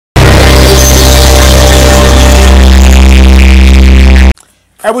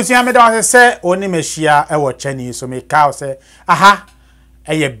Ebusia me da say oni mehia e wo chani so me ka say aha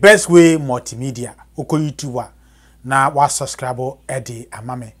eye best way multimedia oko YouTube na wa subscribe edi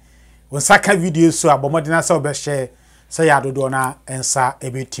amame wonsaka video so abomodina say obe share say ya dodo na ensa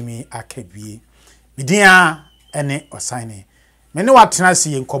ebetimi akabie bidia ene osane me ne watena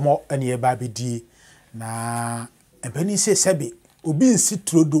se yenkomo ene ye ba bedi na ebani se sebe obi nsi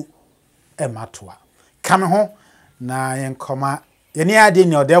trodo e matoa kame ho na yenkoma yeni ade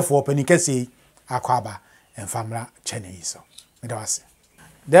ni therefore panikase akwaba enfamra channel so me da wase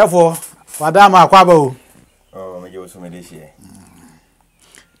therefore wadama akwaba o me jo so me de hie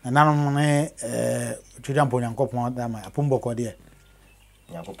nanom ne tudampo nyankopon dama apumboko de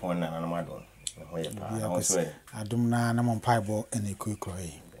nyankopon na nanom adon ho ye pa ho so e adum na namon paibo ene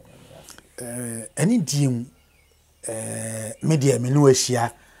kuikoi eni dim media me no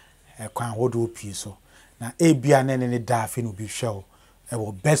ahia kwan hodo pi so na ebia ne da afi no bi hwe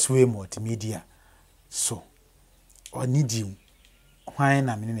o best way multimedia so oni dim hwan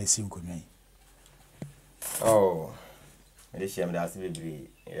na me na esi nkonwa oh me hia me da ase bebre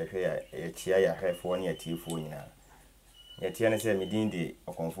ye chia ya hwefo ne atifo nyina ye tia ne se me din de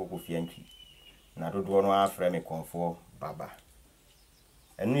okonfo ko fia ntwi na dodo no afre me konfo baba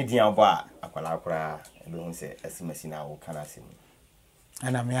enu din abo a akwala akora ebe hu se asimasi na wo kana asim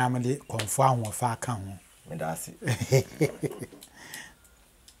ana me amade konfo ahofa aka ho me da ase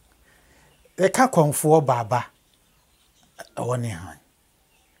e ka konfo baba woni han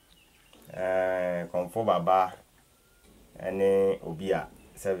konfo baba ene obi a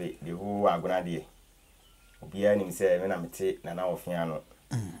sebe de hu agona de obi a nim se me na mete na ofia no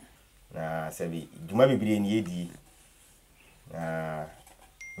na sebe duma bibire ni edi na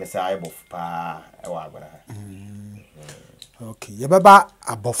mesa aibof pa e wa agona okay ye baba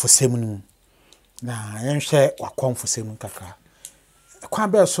abofosem nu na yenhwe wakomfosem kakra kwa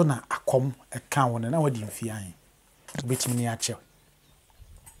be so na akom e kan wona na wadi mfi an obetimi ni ache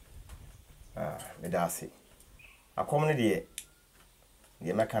me da ase akom ne de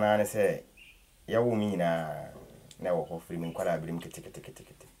ye mekana ne se yawo mi na wo ko free min kwala birim kete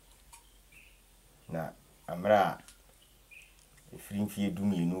na amra free mfi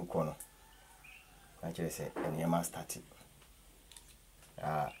edumi enu ko no na kire se ene ma start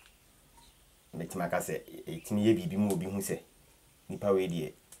metima ka se etimi ye bibi mu obi hu se nipa we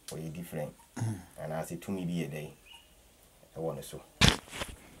die o ye different and as it to me be a day I want so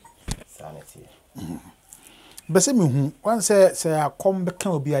sanity bese me hu wan se akom be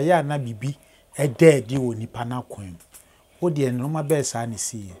kan obi aya na bibi e deadi wo nipa na kwan wo de no ma be sa ne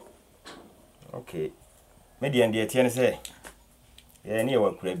si okay me de ende tie ne se ye ne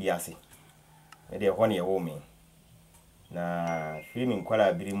wa kura bi ase me de ho ne ye wo me na filming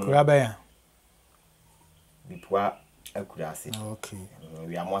kwala biri mu kura ba ya bitwa akura ase okay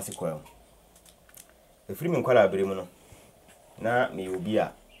we amwase kwa e filming kwala biri mu no na me obi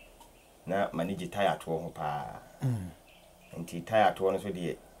a na manage tire to ho pa nti tire to no so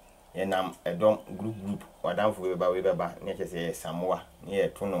de ye nam edom group wadamfo we beba ne kese samoa ne ye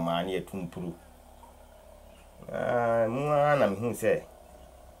to no ma ne ye tumpuru mu na me hu se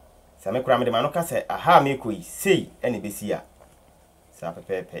same kura me de manu ka se aha me koi sei ene besi a sa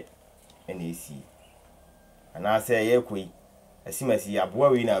pepepe ene esi ana se ye koi asimasi aboa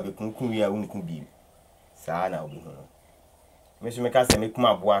we na bekunku wi a wonku bi sa na obi hu me so me ka se me kuma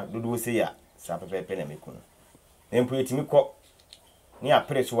aboa dodo sei a sa pepepe na me kunu empo etimi ko ni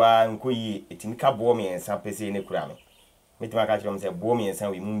apre so a nkoyi etimi ka bo me ensa pese ne kura me metima ka kire me se bo me ensa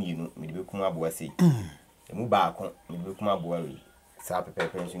we mu mienu me de bekuma aboa sei emu ba ko me de bekuma aboa we sa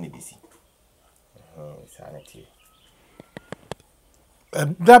pepepe nso ne bisi sanity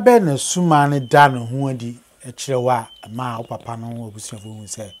da be na suma ne da no ho adi e kire wa ma o papa no obusuafo hu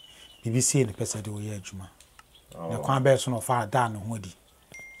se BBC ne pese de wo ye adwuma na kwa be so no fa da no ho adi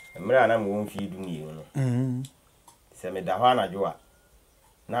emra na mo mfi du ni no se me da ho anajo a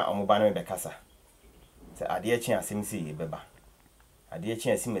na omoba na me be kasa se ade echi asem si ye beba ade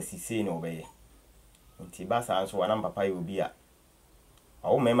echi asimasi sei na obeye nti ba sa nso wana papa ye obi a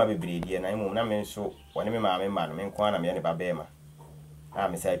awo mema bebredi na imo na me nso wone me ma me ma no me nko na me ne ba be ma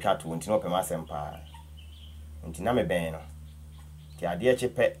me sai twato nti no pe ma sempa nti na me ben no ti ade echi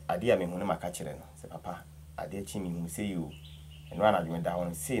pe ade a me hu ne maka kire no se papa ade echi me hu sei yo eno ana dwon da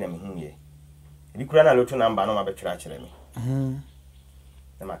won sei na me hu ye ebi kura na lotu namba no ma be kira kire me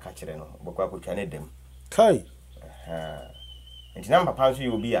na maka kire no bokwa ko twa ne dem kai nti na papa nso ye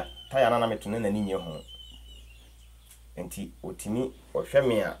obi a taya na meto ne nani nye ho nti otimi ohwe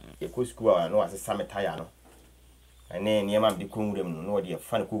me a ekɔ school a no asesa me taya no ane niema me konwurem no no de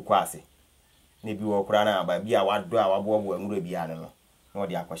fa ne kokɔ ase na bi wo kora na ba bi a wado a wabo bo nwura bi ane no na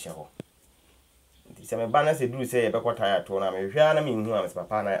odi akɔhye ho nti se me ba na se duru se ye bekɔta ya to na me hwea na me hu am se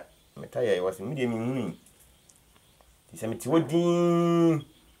papa na me taya ye wose me de me hu ni nti se me ti wodin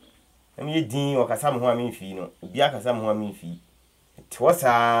na me yedin o kasa me ho am mfi no obi akasa me ho am mfi ti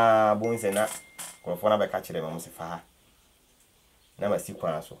wosa bon se na kɔfo na bɛka kyerɛ me mo se fa na ma si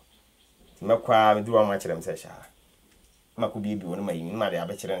kwan so ti mekwa me duru ma kyerɛ me se sha ma ko bi woni ma yi ma de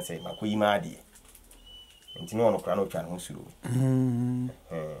abɛkyerɛ ne se ma ko yi ma de nti no kra no twa no suro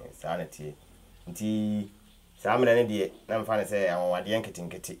saa na tie nti saa mra ne de na mfa ne se awade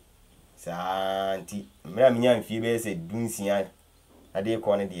nkete saa nti mra menya mfie be se dunsia ade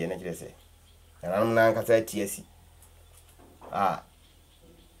ko ne de na kyerɛ se na na nkasa tie si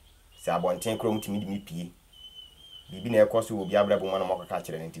sa bonten kro mutimi de mi pie bibi na ekoso obi abrabo mo na mokaka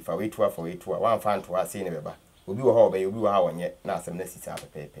kyerɛ nti fa wetua wan fa nto ase ne beba obi wo ha obi wo ha wonye na asem na sisa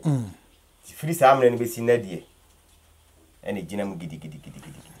pepepe ti firi sa amre ne besi na die ene gina mu gidi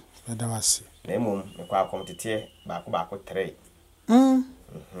da wase na emom ne kwa akomtete baako 3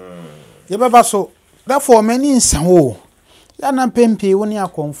 ye beba so therefore many nsanwo ya na pempe woni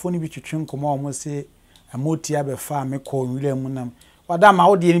akonfo ne bi twetwe nkomo o mo se amoti abefa me ko nwire mu nam wada ma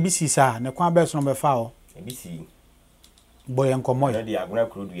wo de ne bi sisa ne kwa be so no befa o e bi si boye nkomo na de aguna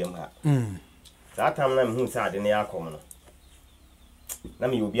kroduyam ha saa tam na me hu sa ade ne akom no na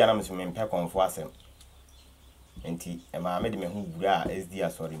me obi ana me so me mpe konfo asem enti e ma me de me hu bura SD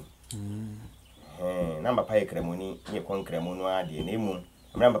asori na mba pa yekremoni ye konkremonu ade na emum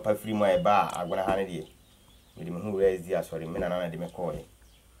na mba pa firi mu e ba aguna ha ne de me de me hu bura SD asori me na de me ko ye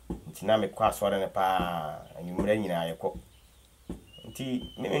nti na me kwa asori ne pa anyumre nyina ayekọ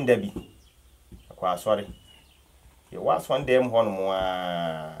nti me ndabi kwa asori ye was one day ho no mo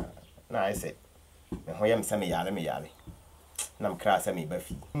na ise me ho yem se me yale na mkra se me ba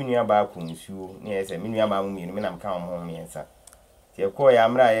fi me nua ba ku nsuo na ise me nua ba mu mienu me na mka mo ho miensa ti ko ya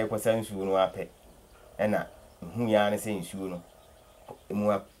mra ye kwasa nsuo no apɛ ɛna hu ya ne se nsuo no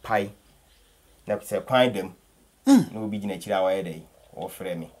mu apai na se kwan dem na obi gina kira wa ye dai wo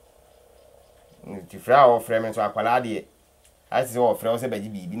frɛ me ti fra wo frɛ me so akwala de asi wo frɛ wo se baji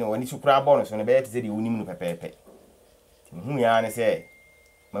bibi na woni sukura bɔ no so no be te se de onim no pepepe hu ya ne se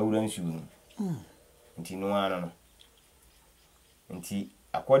mawura nsuo no nti no ano no nti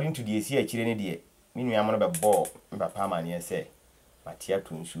according to the esi akire ne de me nua mo no be bɔ papa ma ne se matia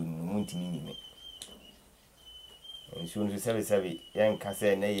to nsuo no mu ntimi nyime nsuo no sebe yan ka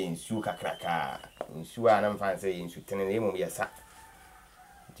se na ye nsuo kakraka nsuo a na mfa se ye nsuo tene ne mo yesa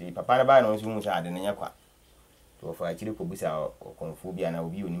nti papa na ba na nsuo mu sa ade ne yakwa to fa akire ko busa konfo bia na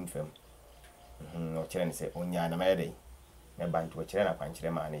obi onim fam no kire ne se onya na ma dai na bantu kire na kwan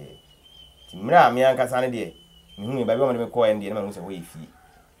kire ma na ye ti mra me anka sa ne de hu me ba bi o me ko en de na ma hu se wo efi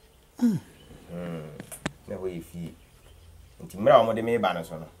na wo efi nti mra o mo de me ba no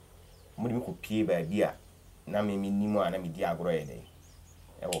so no mo de me ko pie ba bia na me nimu ana me di agoro ye dai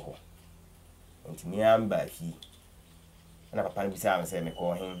e wo ho nti me amba fi na papa ne bi sa am se me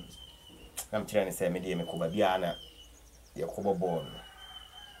ko hin na m kire ne se me de me ko ba bia na ye ko bobo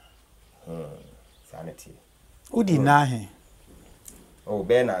no sanity udi na he o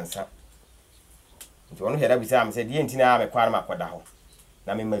be na nsa nti wono hera bi sa am se de enti na me kwa na makoda ho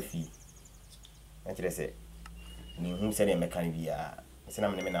na me mafi na kire se ni hu se ne me kan bia se na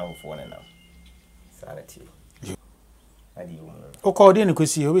me na wo fo na na sanity adi o ko de ne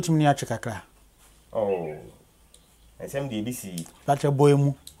kosi obetimi ni atwe kakra oh esem de bi si bache boy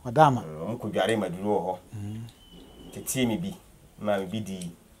mu madama mo ko dware maduro ho tete mi bi ma mi bi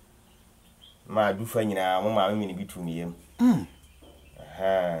di ma du fa nyina mo ma mi ni bi tu mi yam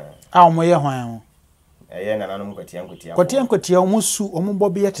a mo ye hwan eye na nanom kwatia nkotia o mo su o mo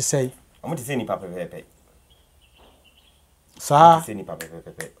bobe ye te sei o mo te se ni papa pepe sa se ni papa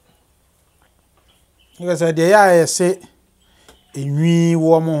pepe nga se de ya se enwi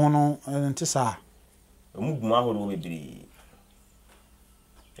wo mo ho no nte sa o mu guma ho do bebre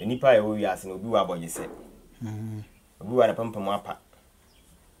enipa e wo wiase no obi wa abojese obi wa na pampam apa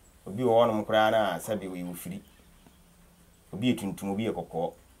obi wo no mkura na sabe we wo firi obi etuntum obi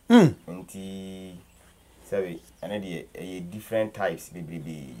ekokọ nti sabe ana de different types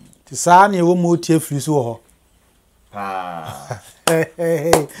bebrebe ti sa na e wo mo tie firi so ho pa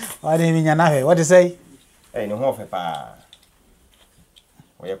wani mi nyana he what you say ni ho fe pa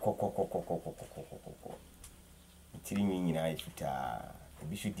oye kokokokokokokokoko tiri nyina efuta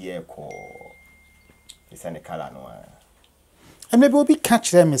obi hudi eko esa ne kala no a maybe obi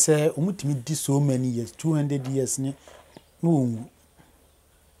catch them say omutimi di so many years 200 years ni no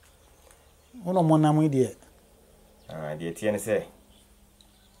ono mo na mo de de tie ne say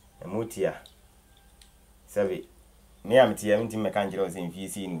emutia sabe me am tia me tim meka njere o se mfi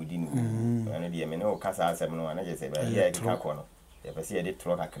si ni odi ni ana de me no kasa asem no ana je se ba ye ka ko no ye pese ye de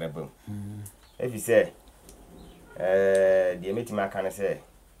tro kakra bam efi se de me tim aka ne se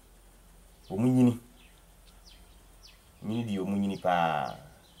omunyini mini di omunyini pa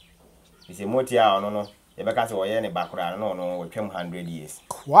ise motia ono no ye beka se wo ye ne bakura no no wo twem 100 years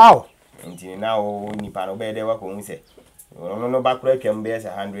wow ntini na o nipa no be de wa ko hu se no bakura twem be se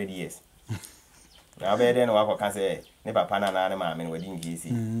 100 years na be de no wa ko ka se ne papa na ne ma me no wadi ngi si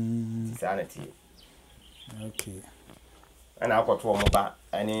sanity okay ana akoto omo ba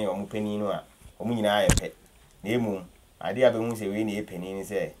ani omo pani no a omo nyina aye pe na emu ade abe hu se we na epani ni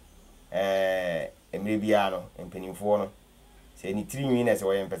se emre bia no empanimfo no se ni tirinwi na se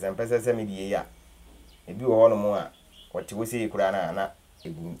wo yempese se me die ya ebi wo no mo a wote wo se kura na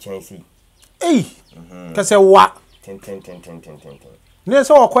ebu nchen si kase wa ten ne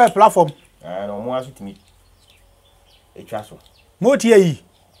se wo kwa platform no mo aso timi etwa so mo tie yi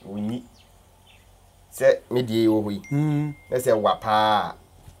wonyi se me die wo hoyi na se wa pa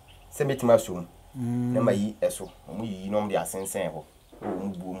se metima so na mayi eso mo yi no de asensen ho o mo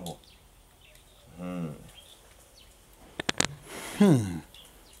buom ho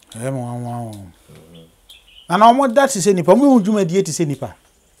wow ana omo that is nipa mo hujuma die ti se nipa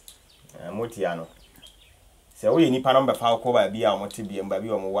motia no se wo ye nipa no be fa ko ba bia o te bia mba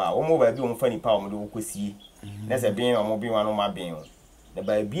bia o mo wa o mo ba bia o mo fa nipa o mo de kosie na se bin o mo bin wa no ma bin o na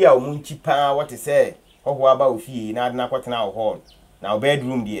ba bia o mo nchi pa what say ho aba ofie na adena kwotena o hall na o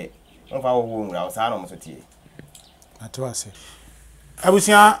bedroom die on fa ho nwura o sa no mo so tie atwase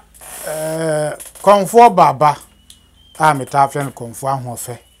abusia konfo baba a metafe no konfo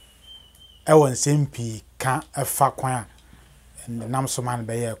ahofe e won sempi ka efa kwan a nam so man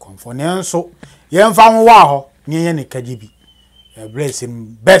be ye konfo ne nso ye mfa ho wa ho ne ye ne kagibi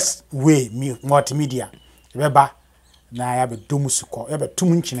blessing best way multimedia beba na ya be dum suko ya be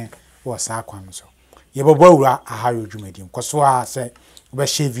tum nchine wo sa kwan so ye bebo awura ahayo dwumadi nkoso a se be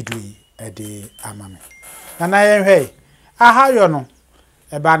share video yi e de amame na ye hwe ahayo no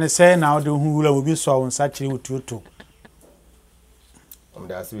eba ne se na ode hu wura obi so won sa kire wotuoto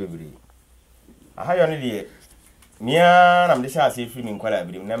da se bebiri ahayo no de mia na mde sha ase free mi nkwala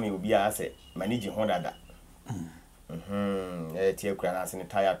birim na me obi a se manage ho dada tie kura na ase ne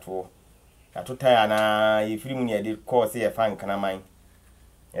tire to ato tire na ye free mu ne de course ye fa nkana man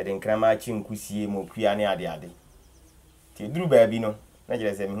ye de nkana ma chi nkusie mo kua ne ade ti duru ba bi no na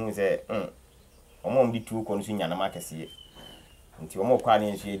jere se mi hu se omo mdi tu ko no so nyana ma kese nti omo kwa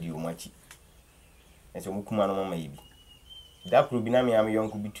ne nso edi omo achi enso mo kuma no mama yibi da kru bi na me am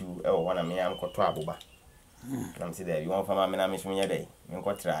yonku bitu e wo ho na me am koto aboba na me say there you want fama me na me so nya dai me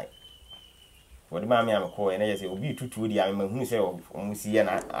ko try wodi ma me am ko e na je say obi tutu di am hu say omo si ye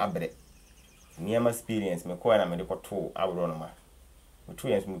na abre ni am experience me ko na me de koto abro no ma otu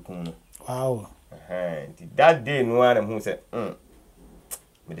yes me kun no wow that day no one hu say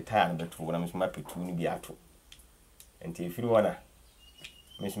me de tire no betu na me so ma petu ni bi ato enti efiri wona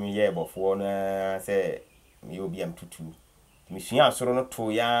me so me ye bofo na say me obi am tutu me sua asoro no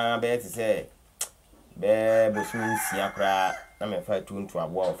to ya be te say be bosu nsia kra na me fa tuntu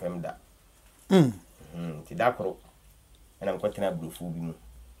abo a ofem da ti dakoro na me kwetena brufu bi mu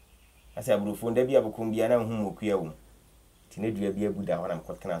asa brufu nda bi abokum bia na hu mokua wo ti ne dua bi abuda ho na me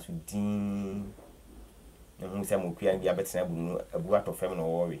kwetena so din na hu se mokua bi abetena buru no abu atofem no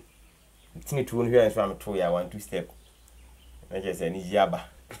wo we ti ne tuwo no hwe nso am to ya 1 2 step na je se ni jiaba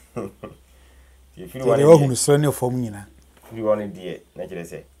ti firi wa ne hu so ne fom nyina firi wa ne die na je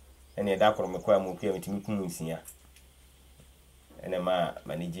se ene da koro me kwa mokua mitimi kum nsia ene ma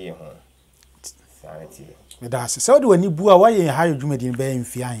manage ho sanity me da se so de wani bu a waye hayo dwumadi be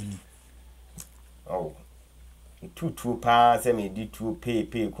mfi an ni oh tutu pa se me di tu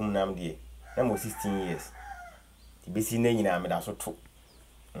pe kum nam de na mo 16 years ti besi na nyina me da so to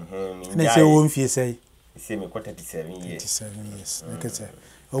ne se wo mfi sei se me kwata 37 years like I said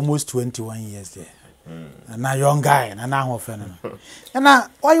almost 21 years there na young guy na ho fe no na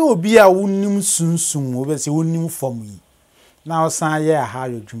why obi a wonim sunsun wo be se wonim fom yi na osan ye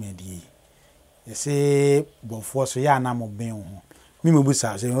hayo dwumadi ye se bofo so ya na mo ben ho mi me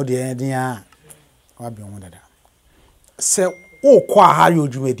busa se o de den a wa ben ho dada se o kwa hayo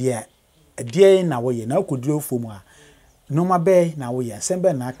dwumadi a de na wo ye na koduro fom a no ma be na wo ye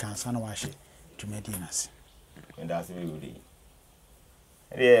sembe na kansa na wa hye dwumadi na se nda se be wuri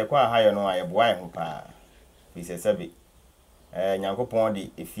ere kwa hayo no aye boa ho pa bi se sabe nyankopon de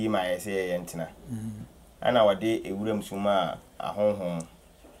efi ma ye se ye ntena ana wade ewuram suma ahonhon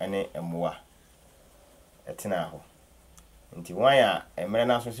ene emoa etena ho nti wan ya emre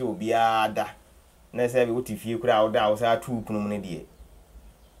na so se obi ada na say be wuti fie kura oda wo sa tu punu ne de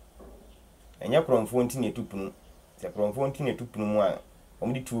enya kromfo nti ne tu punu se kromfo nti ne tu punu mu a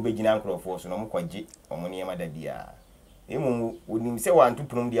omudi tu be gina kromfo so no mo kwaje omo ne ma da bia emu onim se wa ntu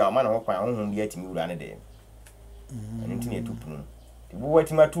punu dia o ma na ho kwan honhom dia timi wura ne de nti ne tu punu ti bu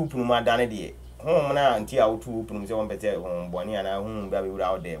wati ma tu punu ma da ne de honhom na nti a wo tu punu se won pete honhom boni ana honhom bia be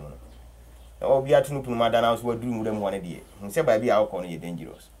wura o de mu no obi atunu punu ma da na so waduru mu de mu ne de se ba bia wo ko no ye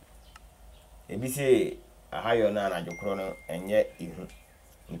dangerous ebi se ahayo na anadwokro no enye ihu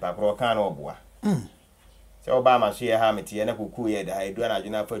nipa kro kan no oboa se oba ma so ye ha metie na koku ye da edu anadwo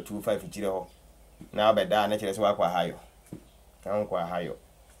na fa 25 chire ho na obeda na kire se wakwa ahayo kan kwa ahayo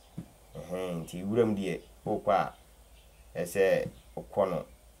nti wuram die okwa ese okono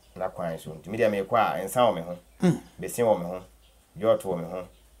na kwan so nti media me kwa ensa wo me ho besin wo me ho jot wo me ho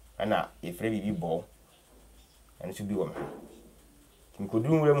ana efre bibi bo ani so bi wo me ho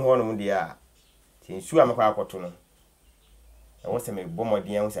nkodu wuram ho no mu dia ti nsu amekwa akoto no e wo se me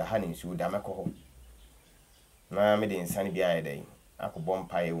bomodin an se ha ne nsu da mekọ ho na me de insane bia ya dai akobọ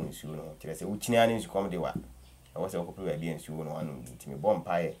mpae wo nsu no kire se wuchini ani nsu kom de wa e wo se ko pe bia nsu no anu ti me bọ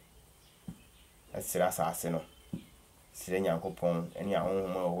mpae asira asase no sire nyankopon eni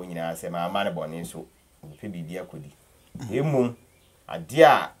ahonhom a ho nyina se ma ama ne bone so pe bibia kodi emum ade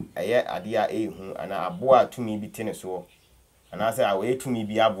a eye ade a ehu ana aboa tumi bi tene so ana se a we tumi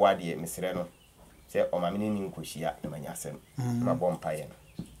bi aboa de mesire no se o ma meni ni nkohia na manyasem ma bọ mpae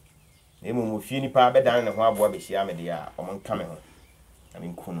no nemu mu fie nipa bedan ne ho aboa be hia me de a o monka me ho na me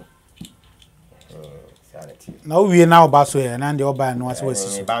nkuno sanity na wie na oba so ye na de oba no ase wasi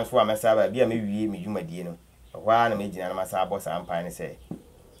so ban so amesa ba bia me wie me dwumadie no hwa na me gina na masa abo sa mpae ne se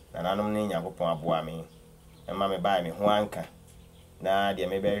na nanom ne nyankopon aboa me ma me ba me ho anka na de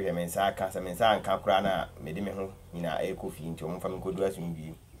me be hwe me nsa aka se me nsa anka kura na me de me ho nyina ekofi nti o mfa me kodu asum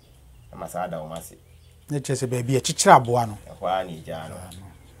bi na masa da o mase ne chese ba bia chichira aboa no hwa ni ja no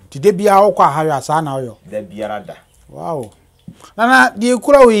ti de bia okwa ahayo asa na oyo da biara da wow na de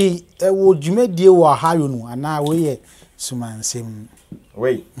kura we wo dwumadie wo ahayo no ana we ye sumansem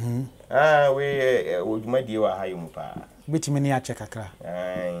we we wo dwumadie wo ahayo mu pa bitimi ne ache kakra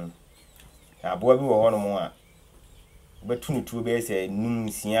aboa bi wo ho no mo a betunu tuo be se num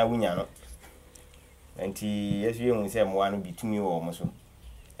sia wunya no enti yesu ye mu se mo anu bitumi wo mo so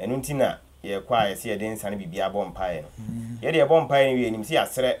enu ntina ye kwa ye se ye den sane bibia bo mpae no ye de bo mpae no wie nim se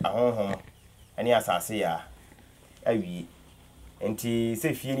asere ahonhom ani asase ya awie enti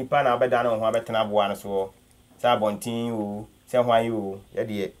se fie nipa na abeda na ho abetena aboa no so sa bontin o se hwan yo ye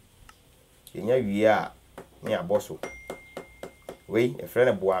de yenya wie a ne aboso we e frɛ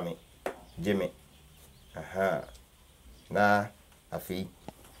ne boa me jeme aha na afi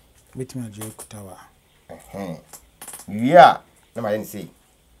bitimi aje kutawa wie a na ma yen sei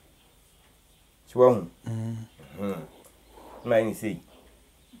siwa hu na yen sei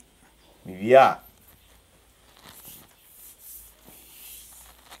wie a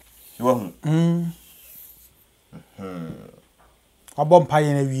siwa hu obom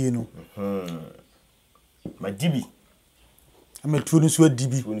paye na wie no ma dibi ama tuo no so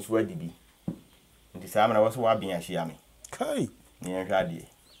adibi tuo no so adibi ndi sama na waso wa bia hia me kai ni en hwade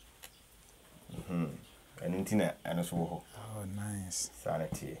enu ntina eno so ho oh nice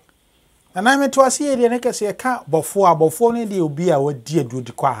sanity ana me to ase ere ne kase ka bofo ne de obi a wadi adu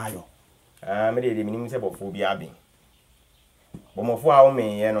di kwa hayo me de minim se bofo bi abin bomofo a wo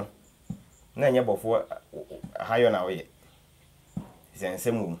menye no na nye bofo hayo na we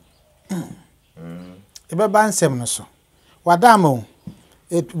sensemu ebe ba nsem no so wadamo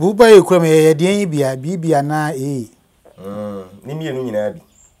buba e kura me ye de bibia na ni mienu nyina bi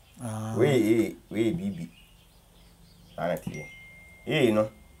we bibi sanity no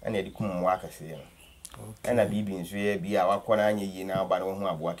ana edi kum mo akase no ana bibi nso ye bi a wakona anya yi na aba no ho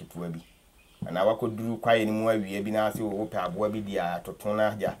aboa ketewa bi ana wakoduru kwaye ni mu awie bi na ase wo pe aboa bi di atoto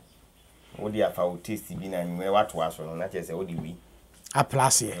na ja wo di afa o taste bi na nwe wato aso no na chese wo di wi a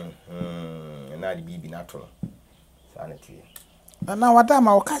place na di bibi na to sanity na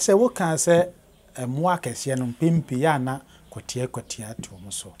wadama wo kase wo kan se mo akase no pempi ya na kotie ato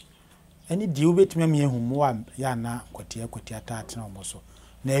mo so eni di wo betime me ehu mo ya na kotie ata atena mo so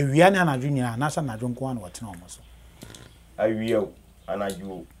na awia ne anadwo nyina na sa anadwo nko na watena mo so awia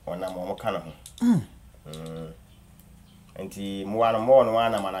anadwo ona mo kana ho enti mo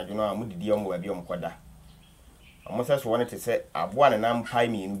wana manadwo no amudidi ombo ba bi omkoda omo se so woni te se aboa ne nam pai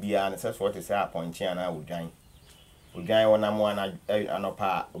mi nu bia ne se so te se aponche ana odwan wona mo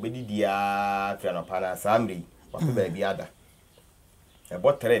anopa obedidi a fi anopa na samri wapo ba bi ada e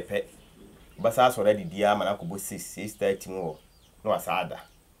bo trepe basa so ready dia mana ko bo 6:30 mo no asada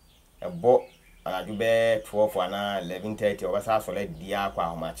ebo anadwo be 12 ana 11:30 obasa so le dia kwa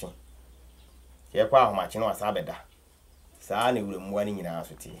ahomache ye kwa ahomache no asa beda saa ne wuremu ani nyina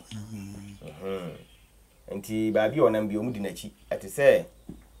so tie nti baabi onam bi omu di nachi ate se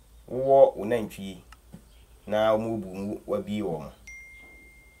wo unantwi na omu bu mu wabi wo mo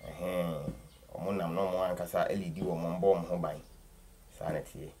omu nam no mo ankasa elidi wo mo mbo mo ho ban saa na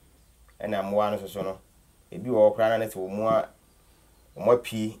tie ena mo anu so no ebi wo kra na se omu a omo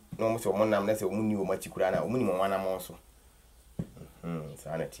pi no mo se omu nam na se omu ni omu achikura na omu ni mo wana mo so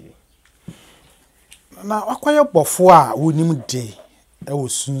saa na tie na wakwaye bofo a wonim de e wo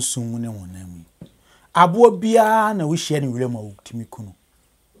sunsun ne honam abo bia na wo hia ne wure ma wo timi kunu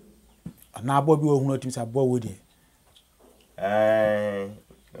na abo bi wo hunu timi sa abo wo de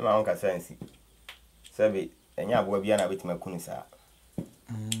ma on ka sense sabi enya abo bia na betima kunu sa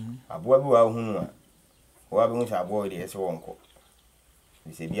abo bi wa hunu a wa bi mu sa abo de ese wonko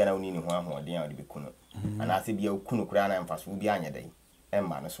bi se bia na woni ni ho ahoden a wo de be kunu ana se bia kunu kura na mfaso bia anya dai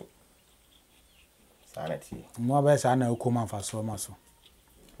emma no so sanati mo ba sa na ko man faso ma so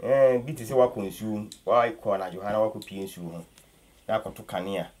bi ti se wa konsu wa ko na Johana wa ko pie nsu ho na akoto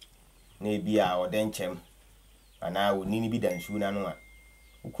kanea na ebi a oden chem ana woni ni bi dan nsu na no a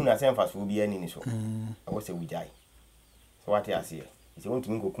ukuna se mfaso bia ni so awo se wujai so wati ase se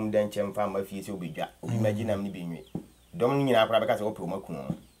wontumi kokum dan chem fa ma fie se obedwa obi maginam ni bi nwe dom ni nyina akora be ka se wo pe o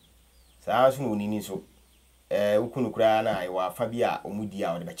makunu saa so no ni so ukunu kura na ayi fa bi a omudi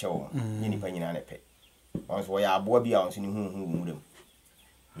a wo de be che wo ni nipa nyina na pe onso ya abo bi a onso ni hu murem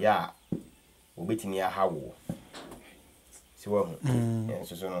ya obetimi ya hawo si wo hu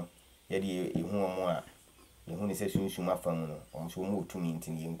enso so no ye di ehu omo a ehu ni se sunsun afam no onso mo otumi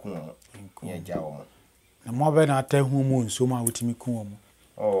ntini yenku omo ya ja omo na mo be na atahu mu nso ma wotimi ku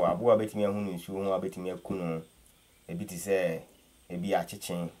omo abo abetimi ehu ni nsu hu abetimi akunu ebiti se ebi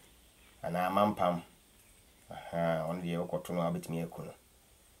achechen ana amampam on de okoto no abetimi akunu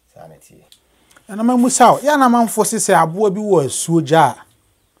sa na tie ana mamusa ya na manfo sese abo bi wo asuoja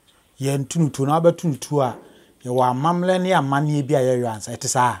ye ntunutu na abetunutu a ye wa amamle ne amane bi a ye yansa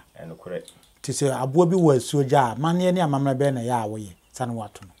etisa enokure tise abo bi wo asuoja amane ne amamle be na ya awoye sane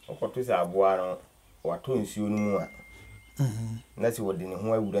wato no okoto se abo ano wato nsuo no mu a na se wode ne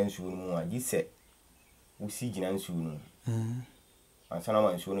ho awura nsuo no mu a gise usi gina nsuo no ansana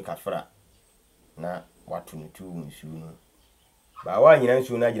ma nsuo no kafra na wato nutu nsuo no ba wa nyina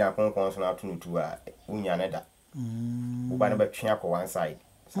nsuo na gina konkon so na wato nutu a unya ne da buba ne betwe akọ one side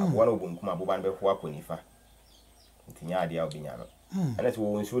abo na obonkum abuba ne beho akọ nifa ntinya ade a obinya no ana se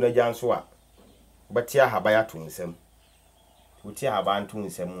wo nsuo na gya nso a betia haba ya to nsam wotia haba nto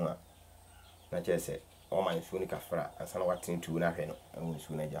nsam a na chese o man nsuo ni kafra ansana wato nutu na hwe no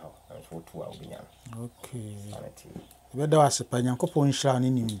nsuo na gya ho nso to a obinya no okay sanati beda wasepa nyankopon nhira ne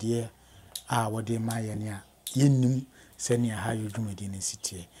nimdie a wode ma ye ne a yennim sani ha yo dwumadi ne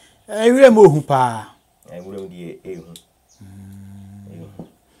sitie ewure mo hu pa ewure die ehu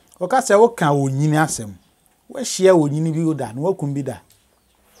o ka se wo kan onyini asem wo hia onyini bi oda na wakum bi da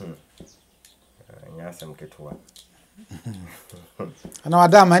nya asem ketoa ana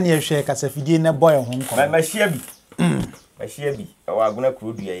wada ma ne ehwe ka safidie ne boy ho nko ma hia bi wa aguna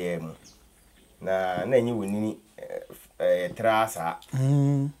kurodua ye mu na nyi wonini trasa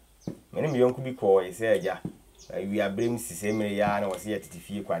mene mi yonku bi ko ise aja wi abrem sise mere ya na wose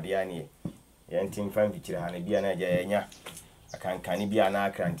yetetifie kwade ane ye ntim fan fikira ha na bia na aja yenya akankane bia na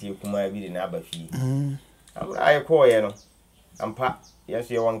akrante kuma bi de na abafi amra ay ko ye no ampa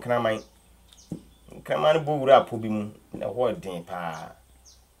yeso ye won kraman kraman bo wura apo bi mu na ho den pa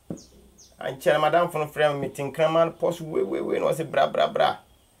anche madam fon frem meeting kraman post we no se bra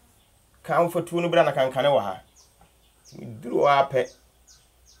kan fotu no bra na kankane wa ha duro ape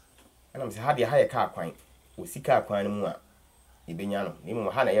ana mse ha de ha ye ka kwan osika akwan mu a ibenya no ni mu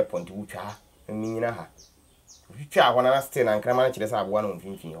ha na ye point wutwa minyina ha wutwa ho na still na nkrama na kire sa aboa no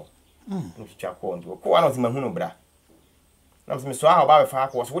mfimfin ho wutwa ko ndo ko wa no zima hunu bra na mse so ha ba be fa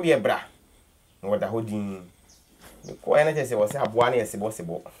ko so de bra no wada hodin me ko ena je se wo se aboa na ye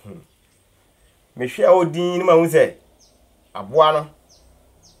sebo me hwe odin ni ma hu se aboa no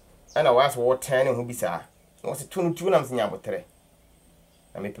ana wa so wo tan ne ho bisa no se tunu na mse nya botere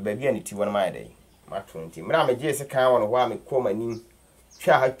na me pe ba bia ne ti wona ma dai matonti mra me je se kan wono ho a me ko mani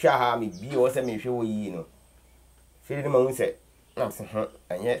twa ha me bi o se me hwe wo yi no fili ni ma hu se na mse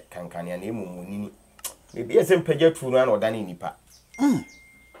anye kankane na emu nini me bi se mpagya tu no na oda ne nipa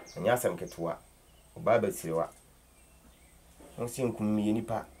anya asem ketoa oba ba sirewa onsi nkum me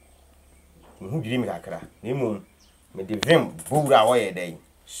nipa hu dwiri mi kakra na emu me de vim bowra wo ye dai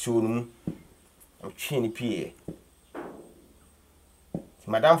so nu am twi ni pie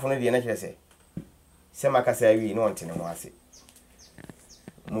madam fo no de na kire se sema kasa wi no ntene mo ase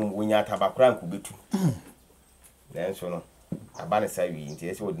mu wonya tabakura nkubetu nanso no abane sa wi nti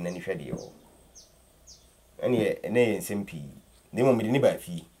ese wodi nani hwede yo ene ene nsempi ne mo mede ne ba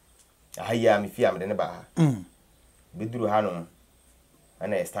fi ahaya me fi amede ne ba ha beduru hanom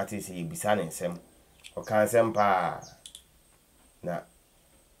ana start si bisa ne nsem o kan nsem pa na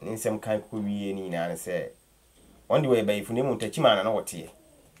ne nsem kan ko wiye ni na se on the way by ifu ne mu ntachima na wote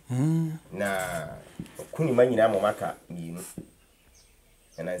na kuni manyina mo maka minu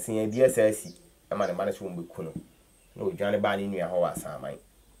na nsin ya bia sasi ama ne mane so mbe kuno na odwane ba ne nua ho asaman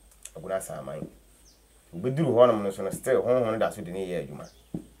aguna asaman obeduru ho no so no still honhom da so de ne ye adwuma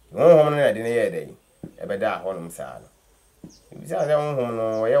honhom no de ne ye dai ebeda ho no saa no bisa se honhom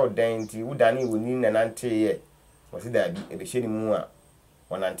no ye odan ti udane woni na nante ye wose da bi ebe hye ni mu a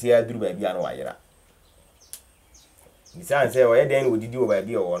wonante ya duru ba bia no wayera bisa se wo ye den odidi wo ba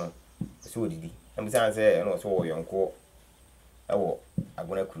bia wo no so odidi bisa se no so wo yonko awo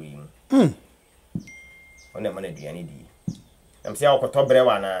agona kuru yi mu ona mana duane di am se akoto bre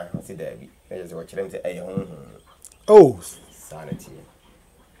wa na se da bi e je wo kire me se aye oh sanity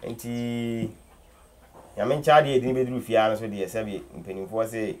enti ya men chaade edin be duru fia no so de se bi mpanimfo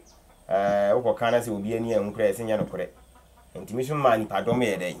se wo kana se obi ani an kura se nya no kure enti mi so ma ni padom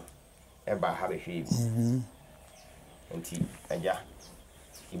ye dai e ba ha be hwe bi enti aja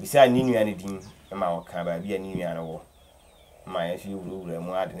ibisa ni nua ne din e ma wo ka ba bi ani nua no wo ma ya fi wura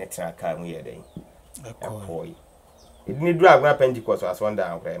mu ade ne tra ka mu ye dai ekoi edin duru aguna Pentecost as one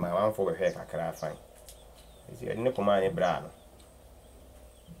down kura ma wan fo be hwe kakra fan esi edin ne koma ne bra no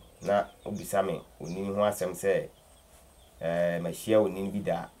na obisa me oni ho asem se mahia oni bi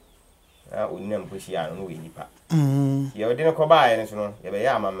da na oni na mpohia no we nipa ye odi ne koba aye ne so no ye be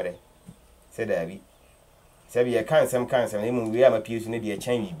ya amamre se da bi se bi ye kansem ne mu we ama piesu ne de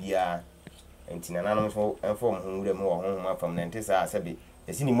chan bibia enti na nanom so enfo mo wura mu wo ho ma fam na enti sa se bi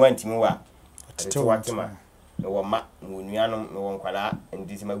esi ni mu antimi wa teto watema no wo ma no nuanom no wo nkwala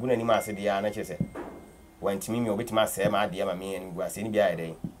enti se maguna ni ma ase de ya na chese wantimi mi obetima se ma de ma me ni bu ase ni bia ye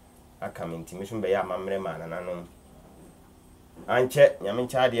den aka mentimi so be ya amamre ma na nanom anche nyame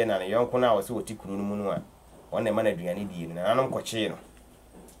chaade na ne yonko na wo se otikuru no mu no a wona ma na duane die na nanom koche no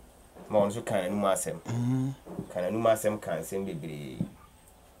ma won so kan anu asem kan anu asem kan sem bebre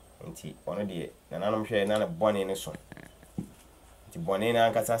enti ono de na nanom hwe na na bone ne so enti bone na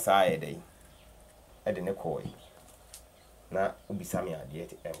ankasa saa ye dai e de ne koi na ubisa me ade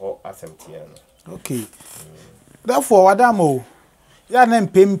e ho asem tie no okay therefore wadamo ya na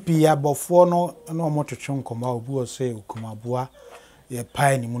mpempi abofo no na omotwetwe nkoma obi o se okumaboa ye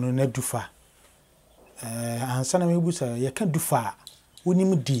pai ni muno na dufa ansa na mebusa ye ka dufa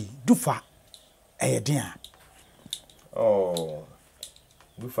wonim di dufa eyeden a oh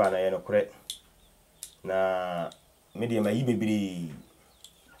dufa na ye no kure na media ma yi bebiri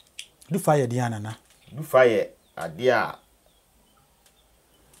dufa ye den anana dufa ye ade a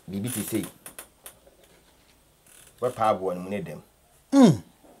bibiti sei wa pa abo no ne dem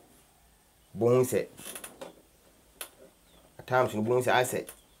bon se times no bon se ase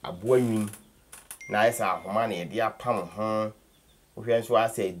abo anwin na asa ahoma na ye de apam ho ohwe nso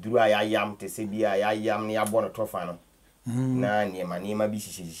ase duru ayam te se bia ayam ne abo no tofa no na niema bi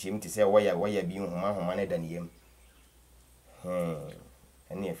hihihim te se woya bi homa na daniyem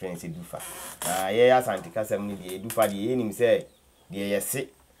ene e friend se dufa na ye asante kasam ni de dufa de ye nim se de ye se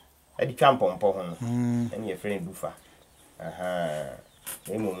adi twampompo ho no ene e friend dufa aha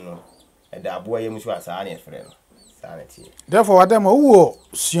emom no eda abo ye musu asa na e friend no sanity therefore wadam wo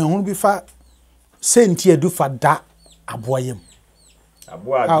suahun bi fa senti dufa da abo yem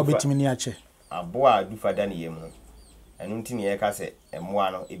abo a dufa betimi ni ache abo a dufa da ne yem no enu nti ne ye ka se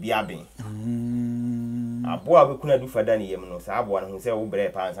emoa no ebi aben abo a bekuna dufa da ne yem no sa abo no hu se wo bre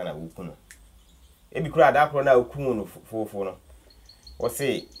pa ansa na wo kuno ebi kura da kro na okun no fofo no wo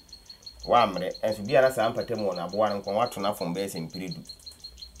se wa amre enso bia na sa ampatem wo na abo no kon wato na fom be se mpiridu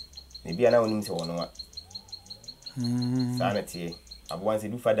ne bia na onim se wo no wa sanity abo an se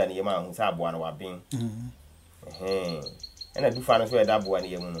dufa da ne yem a hu se abo no wa ben ena dufa no so e da abo ne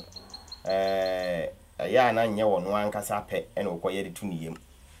yem no ya na nye wo no ankasa pe ena okoye de tuni yem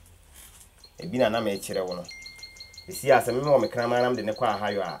ebi na me kire wo no esi asem me wo me krama nam de ne kwa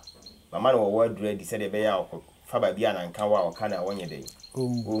ahayo a mama no wo adura di se de be ya okọ fa ba bia na nka wa oka na wonye de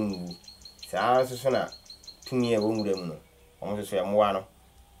onwu saa so na tuni e wo nwure mu no omo so emoa no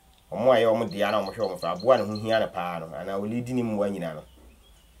omo aye omo dia na omo hwe omo fa aboa ne ho hia na paa no ana wo lidi ni mu anyina no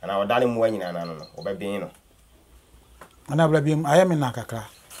ana wo dane mu anyina na no obeben no ana bla biem aye me na kakra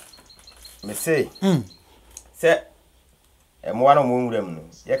me say se mo wa no mo nwuram no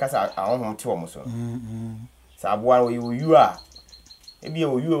ye kasa ahonhom te wo mo so sa aboa no oyu a ebi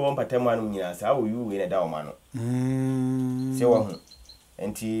oyu won patam anu nyina sa oyu we na da wo ma no se wo hu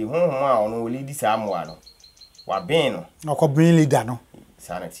enti honhom a ono lidi sa amoa no wa ben no akobin leader no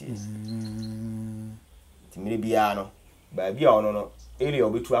sanity timire bia no ba bia ono no area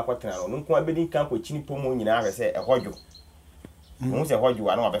obetu akotena no nko abedi kan ko chini pomo nyina ahwe se ehodwo mu se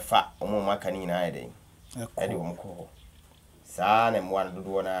ehodwo ana obefa omo maka ni nyina ede ede wo mko saa na mo wan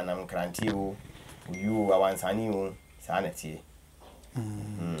dodo na na nkranti o oyu awansani o saa na tie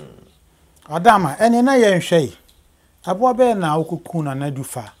adama ene na ye nhwe abo be na okuku na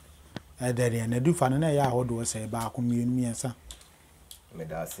nadufa edere na dufa na ya ahodo se ba ko miensa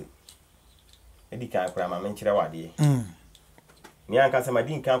medase edi kan kura ma menkyere wade mi anka se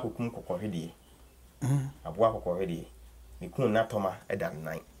madin kan kokum kokohwede abo akokohwede ni kun na toma eda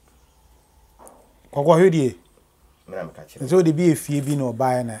nan kokohwede mena me ka kire so de bi efie bi na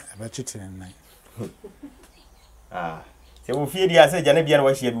obae na abechitere nan se wo fie dia se jana bia na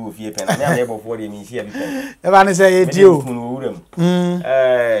wa hia bi wo fie pen na me abo fo de mi hia bi pen e ba ne se ye di o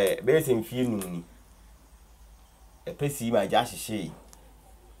be se mfie nu ni e pesi ma ja hyehye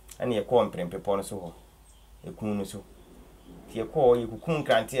ani e ko mprempe pon no so ho e kun no so tie ko ye kukun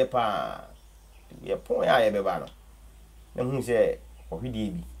krante pa ye pon ya ye be ba no na hu se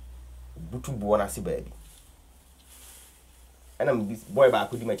ohwede bi butu bo na se ba bi ana boy ba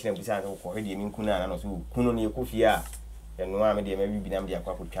ko di ma kire bisa ko ohwede mi kun na no so kun no ye ko fie a ye no a me de ma bi na me de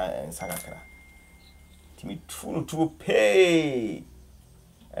akwa ko twa nsaka kra timi tunu tu pe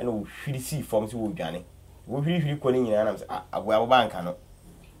ana wo hwiri si form so wo dwane wo hwiri ko ni nyina na me abo abo banka no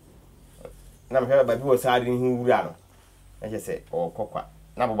na me ba bi wo saade ni hu wura no na je se o kokwa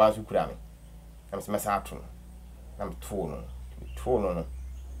na bo ba so kura me na me se masa atu no na me to no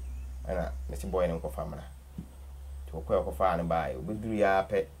ana me si boy ne ko famra to ko fa ne ba e obeduru ya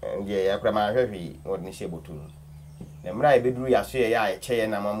pe nge ya kura ma hwehwe wo ne she botu no na mra e beduru ya so ya e cheye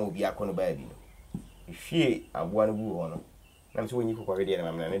na mama obi akono ba bi no hwie aboa no bu ho no na me se wonyi kokwa hwede na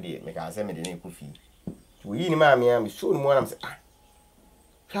mamna ne de me ka se me de na ekufi to yi ni ma me am so no mo na me se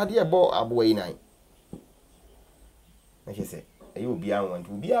hwade e bo aboa yi nan na se ayi obi anwan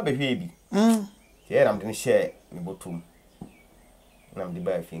to obi abehwe bi se na me de share me botum na me de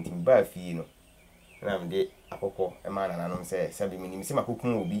ba fi ntim ba fi no na me de akokọ e ma na no se sabi minim se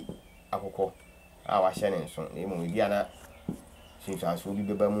makokun obi akokọ a wa hye ne nso na emu obi ana sinsanso obi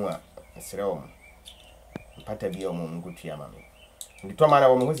beba mu a sere wo mpata bi o mo ngutua ma me ndi to ma na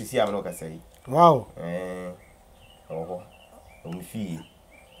wo mo sisi am no kasa yi wow oho o mi fi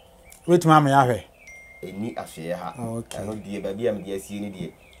wait ma me ahwe eni ahwe ha ano die ba bi am die asie ni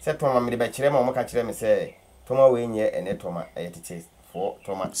die se to ma me de ba kire ma mo ka kire me se to ma we nye ene to ma tete fo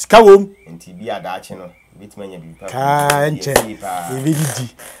to ma skawom enti bi adaache no bitmanya bi pa ka enche e bi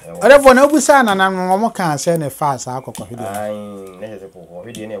di orefo na obusa na na ngomo kan se ne fa sa akokọ hwede ai na se kokọ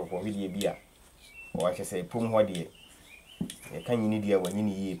hwede ne kokọ hwede bi a o wa se pom ho de e kan yini dia wa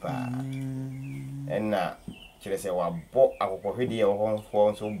nyini yi pa enna kire se wa bo akokọ hwede e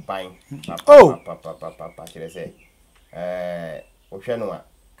ho so ban pa kire se o hwe no a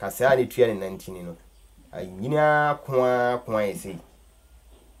kasa ni tua ne 19 no ai nyini kwa ese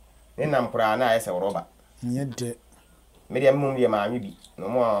ne nampra na ese roba nye de media mum dia ma bi no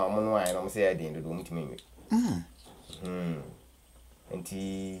mo no ai no se ya den do mutimi nwe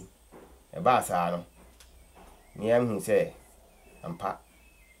enti e ba sa no ni am hu se ampa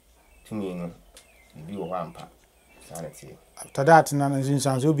tumi no bi wo ampa sanity after that na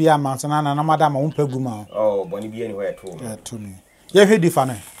nsinsan so bi ama sana na madam wo pagu ma boni bi ani ho ya to me ye hwe difa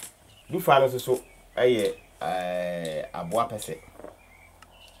no so aye aboa pese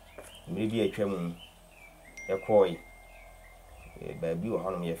mi bi atwam ekoi ba bi wo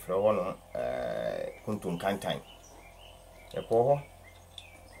hono ye frɛ ho no kuntun kantan ekɔ ho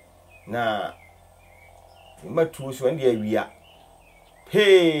na matu so ndi awia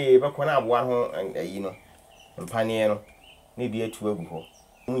pe ba kɔ na aboa ho ayi no mpane no na bi atu agu ho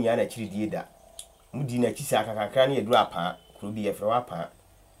mu nya na kiri die da mu di na kisi akakakra na yeduru apa kuro bi ye frɛ wa apa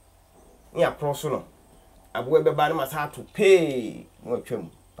ni akro so no aboa be ba na masa ato pe no atwam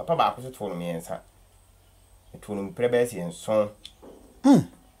papa ba akɔ so to no miensa to no prebesi enson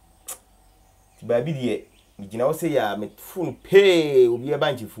ti ba bi die gina wo se ya me funu pe obi e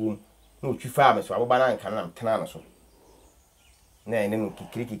banchi funu na otwi fa me so aboba na nka na mtena no so na ene no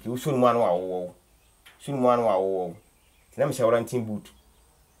kikiri wo sunu mu anu awo na me shawara ntin boot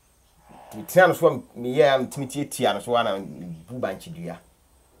ti tena no so me ye am timiti tia no so ana bu banchi dua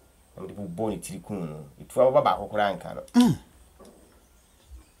na me bu boni tiri kun no itu aboba ba kokora nka no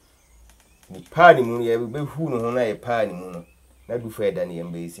ni pa ni mu ye be hu no ho na ye pa ni mu no na du fa da ne ye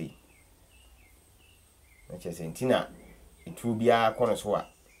mbe isi na che sentina itu bia kono so a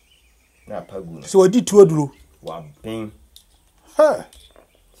na pagu no so odi tu oduro wa ben ha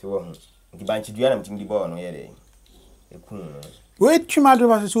so wo hu di banchi dua na mtim di bo no ye de ekun no we twima do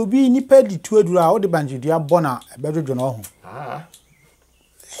ba so obi nipa di tu oduro a wo de banjidua bona ebedodwo no ho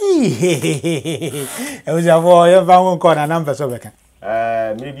e was avo ye fa won ko na na mfa so beka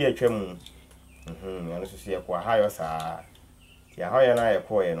me bi atwam ano so ye ko ha yo sa ya ha yo na ye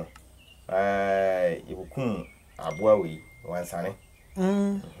ko ye no yekukun aboa we wansane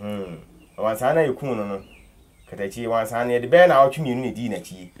wansane yekun no katachi wansane de be na awtwemi no di na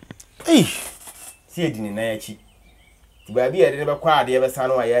chi si edi ni na ya chi ti ba bi ye de be kwa ade be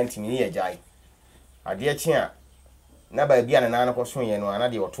sanu wa ya ntimi ye jai ade chi a na ba bi ana na ko so ye no ana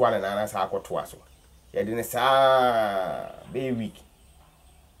de oto ana na sa akoto aso ye de ne sa be week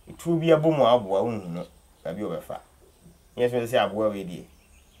itu bi abomu aboa hu no ba bi obefa yes me say aboa we die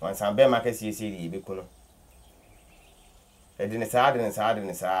wansan be maka sie die be kuno e de ne sa na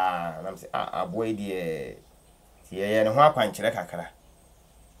me say aboa die ti ye ne ho akwankyere kakra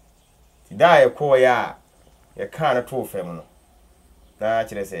ti da ye ko ya ye ka na to fam no na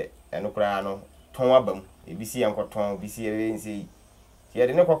kire se eno kura no ton abam e bi si enkoton bi si e nsi ti ye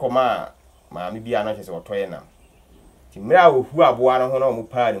de ne kokoma ma me bia na kire se otoye na ti mra ohu aboa no ho na mo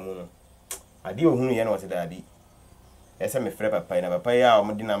pa ni mu no ade ohunu ye na wote da ade ese me frɛ papa na papa ya o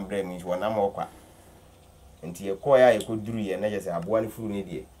mde na mbra mi wo na ma okwa nti ye ko ya ye ko duru ye na je se aboa ni furu ni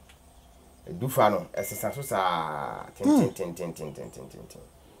die dufa no esesa so sa tin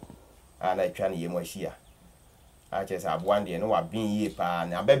ana twa ne ye mo ahia a che se aboa ndie no wa bin ye pa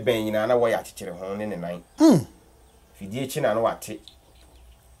na abeben nyina na wo ya kyekyere ho ne nan fidie chi na no wate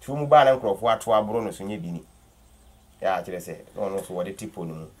tu mu ba na nkrofo ato aboro no so nye bini ya kire se no so wo de tipo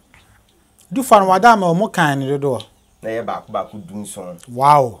no mu dufa no wada ma o mo kan ni dodo na ye ba ku dunson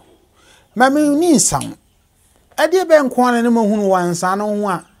wow mami ni nsam ade be nko ne mo hunu wansa no ho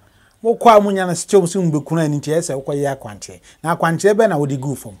a mo kwa munya na sechom so mbekuna ni tie se wo ye akwanche na akwanche be na wo de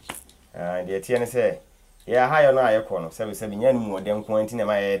gu fom de tie ne se ya ha yo na ye ko no se be nya mu ode nko anti na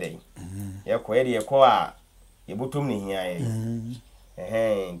ma ye dai ye ko ye de ko a ye botom ne hia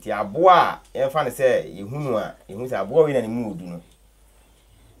ye nti aboa ye fa ne se ye hunu se aboa we na ne mu odu no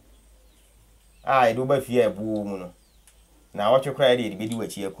e do ba fie ebu mu no na woche kra ye de bedi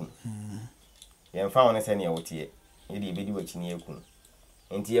wachi akun ye mfa won se ne ye wotie ye de bedi wachi ne akun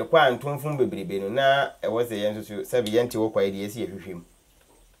nti ye kwa ntomfum bebrebe no na e wo se ye nso se be ye nti wo kwa ye de esi ehwehwem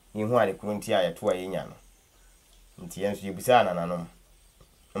ye hu ade kru nti a ye to a ye nya no nti ye nso ye busa na nanom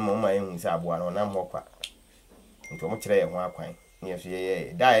mma ye hu se aboa no na mo kwa nti mo kire ye ho akwan ne so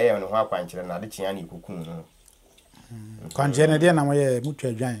ye da ye no ho akwan kire na de kyen na ikukun no kwanje na de na mo ye mutu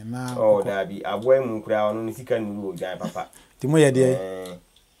adwan na da bi aboa mu kura ono ni sika nuru odwan papa ti mo ye de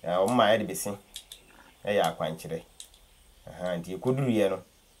o ma ye de besi ya akwan kire nti koduru ye no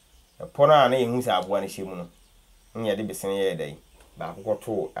pono a na ye hu se aboa na hyemu no nya de besi ye dai ba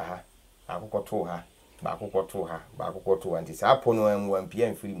akokoto akokoto ha ba akokoto anti sa pono amu ampia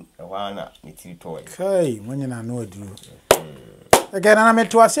mfiri ho na metiri toy kai mo nyina na oduru egena na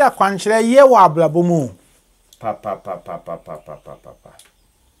meto ase akwankire ye wa ablabomu papa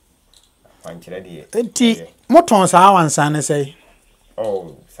akwankire de enti moton sa wansa ne sei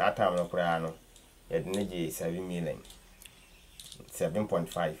sa tam no kura no ye de ne je 7 million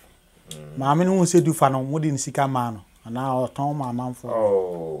 7.5 maame no se du fa no modi nsika ma no ana oton ma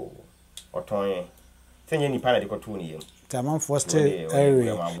manfo oton ye senye ni pana de ko tu ni yem ta manfo still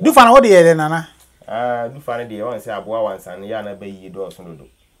area du fa no wodi ye nana du fa no de won se aboa wansa no ya na bayi do so dodo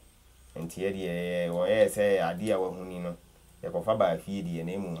enti ye de wo ye se ade a wa huni no ye ko fa ba fie de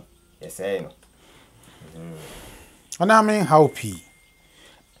na emu ye se no ona me how pi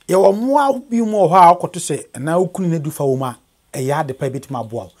ye wo moa bi mo ho a akoto se na okunu na du fa wo ma eya de pa bitima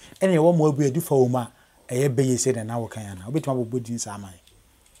aboa ene ye wo mo abu du fa wo ma eye beye se na wo kan ya na obitima bo bodin sa man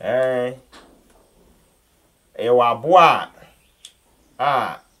wa aboa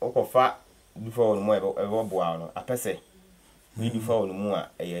okofa du fa wo no mo e boa no apese we du fa wo no mu a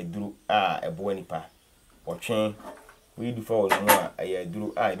eye duru eboa nipa otwen we du fa wo no mu a eye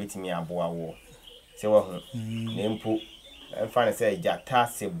duru ebetimi aboa wo se wo hu na mpo emfa ne se jata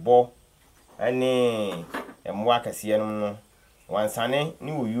se bo ane emwa kase no wansane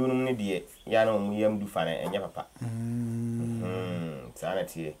ni wo yunum ne de ya na mu yam du fa na enye papa sana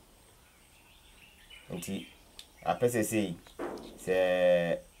tie nti apese sei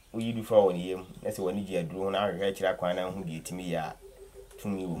se uyi du fa woni yem na se woni dia duru na ahwehwe kira kwan na hu de etimi ya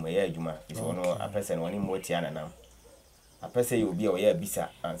tumi wo ma ya adwuma so no apese no woni mo tia nanam apese ye obi a oya bisa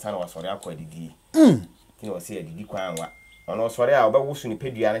ansa na wasori akwa didi ti no se didi kwan wa ono sori a obawosu ni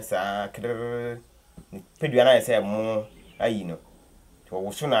pedua ne saa krer ni pedua na se mo ayi no to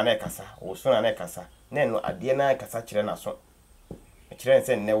wosu na na kasa wosu na na kasa na no ade na kasa kire na so kire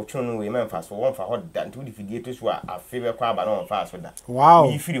se ne wotun no we memfa so wonfa ho da nti wodi fidie to so a afi be kwa aba na wonfa so da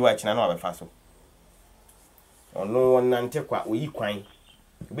wow yi firi wa kina na obefa so ono nante kwa oyi kwan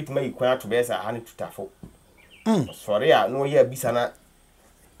obitima yi kwan to be sa ha ne tutafo sorry a no ye abisa na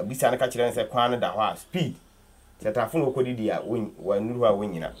ka kire se kwan da ho a speed setafo no kodidi a wanuru a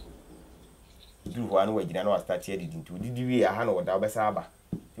wonyina du ho anu wagina na wa start ye didi nti didi wi a ha no da obesa aba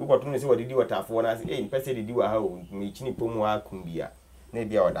ukoto no se wadidi watafo na se pese didi wa ha o me chini pomu ha kumbia na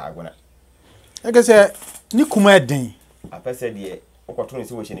bia oda agona ege se ni kuma den apese de ukoto no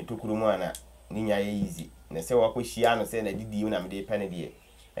se wo hye tokuru mu ana ni nya ye easy na se wa ko hia no se na didi na me de pene de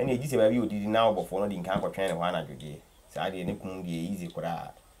ene egi se ba bi odidi na obofo no di nka akotwen ne ho ana dwede sa de ne kum de easy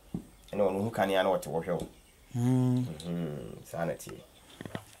kura ene onu hu kania na wote wo hwe sanity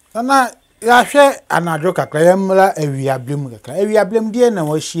ana ya hwe anajo kakra ya mra awiablem kakra awiablem die na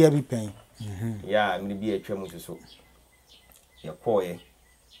wo hia bi pen ya mi bi atwa mu so ya koye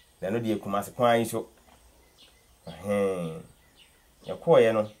na no de kumase kwan so ya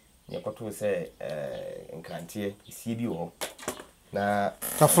koye no ya koto se nkrantie sie bi wo na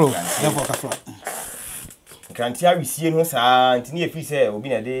kafro level kafro nkrantie awisie no saa ntini efi se obi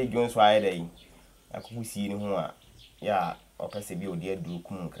na de jonso aye dai akubusie ni ho a ya opese bi odi aduru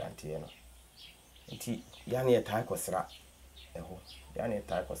kum nkrantie no nti ya na yetai kosra eho ya na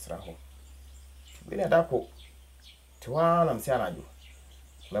yetai kosra ho bi na dako twa na mse anajo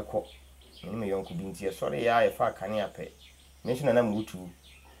meko me yonku bi nti sori ya e fa kane ape me hina na mutu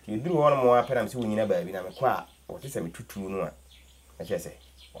ti duru ho no mo ape na mse wonyina ba bi na meko a wote se metutu no a achese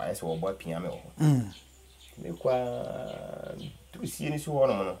wa yese wo bo apia me ho meko a tu sie ni so ho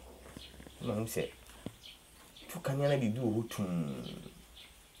no no no mse tu kanya na bibi wo tum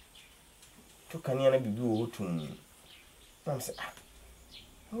tu kanya na bibi wo tum na mse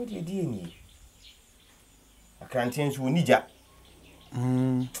wo de die ni akrantie nso onija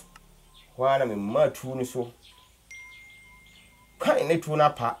wana me matu ni so kai ne tu na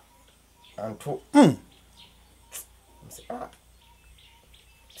pa anto mse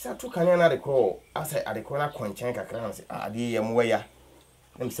sa tu kanya na rekɔ asa adekɔ na kɔnkyɛn kakra na mse ade ye mo ya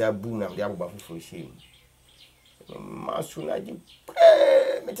na mse abu na mde aboba foforo hye masu na ji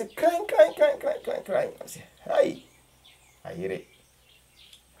me te kran mse hai ayire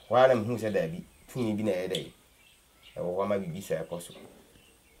wana mhu se dabi tuni bi na ye dai ewo ma bibi se ekoso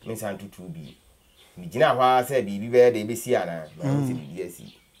me san tutu bi mi gina hwa se bibi be de besi ana na se bibi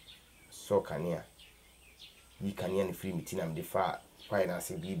asi so kania yi kania ne free mitina mde fa kwai na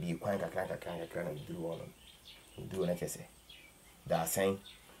se bibi kwan kakra na duru wono duru na kese da san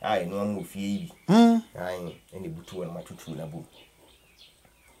ai no mu fie bi ai ene butu wona matutu na bu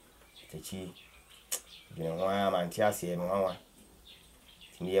techi gina hwa ma ntia se no hwa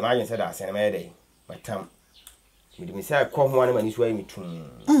ni ye ma yin se da san me dai matam mi me say ko ho ane mani so ai mitum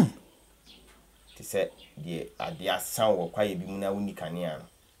ti se de ade asan wo kwaye bi mu na woni kania no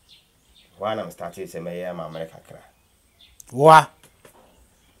wa na started se me ye ma America kra wa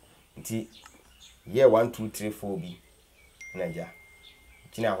nti ye 1 2 3 4 bi na ja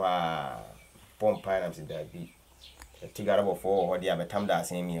kina wa pompa na mse da bi tigara bo fo ho de abetam da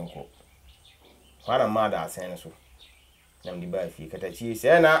asan mi enko wa na ma da asan so na mdi ba fi kata chi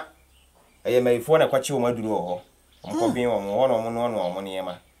se na eye mai fo na kwachi wo maduru ho mko bin wo mo no mo no mo ne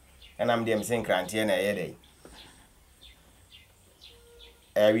ma ena mde mse nkrantie na eye dai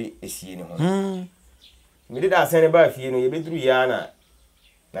ewi esie ni ho mi de da asan ne ba fi no ye beduru ya na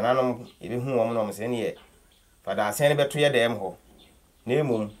nanom ebe hu wo mo no mo se ne ye fa da asan ne beto ye dem ho na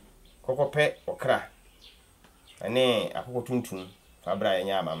emum kokope okra ane akoko tuntum fa bra ye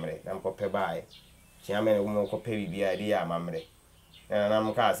nya amamre na mkope bae chiame ne mo kope bibia de ya amamre na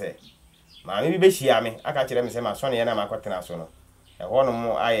mka se ma mi be hia me aka kire me se ma so ne na makotena so no e ho no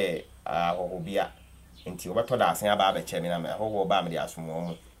mo aye ahohobia nti obeto da asen aba abeche me na me ahoho ba me de asomo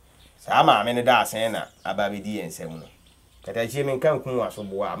mo sa ma me ne da asen na aba be di ensem no kata chie me nkan kun aso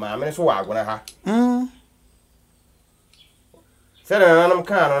bo a ma me so wa agona ha sere na nam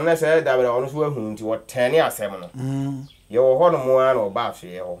kan no na se da be ono so ahu nti wo tene asem no ye wo ho no mo a no ba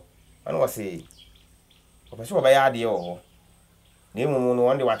afye ho ana wo se obeso wo ba ya de ho na emu no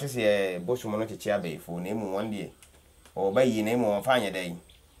wonde wate se bosumo no cheche abeifo na emu wonde o bayi na emu wonfanya dai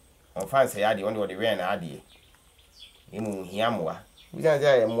wonfanse ya de wonde wode we na ade emu hiamoa bizanze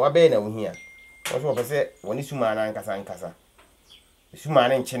ya mo abe na wohia wo pese woni suma na nkasa suma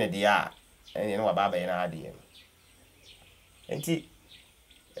na nche ne de a ene no waba ba na ade enti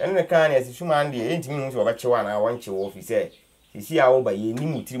ene kan ya sisuma ande enti mi hu so obachewa na wonche wo ofise sisi a wo ba ye ni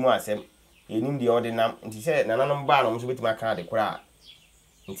mutirimu asem ye nim de odinam enti se nananom ba no so betima kan de kora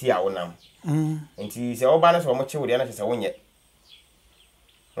enti ya wonam enti se wo ba na so mo chewo de na se wonye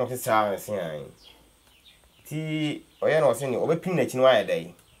no se sa se an ti oye no se ni obepin na chi no aye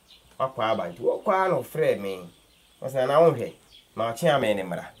dai akwa aba nti wo kwa no frɛ me wo se na wonhwe ma chi ame ne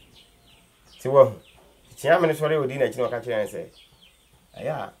mra ti wo chi ame ne sore odi na chi no ka kire se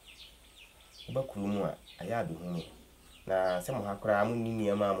aya ba kurumu a aya be hu na se mo hakora mu ni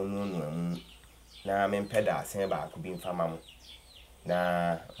niam mu no na me mpeda asen ba ko bi mfa ma mo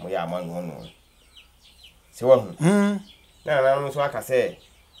na mo ya ma no se wo hu na no so aka se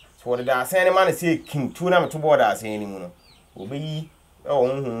so de da asen ne ma na se kintu na me to board asen ni mu no obeyi o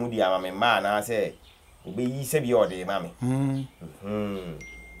hu mu di ama me ma na se obeyi se bi ode ma me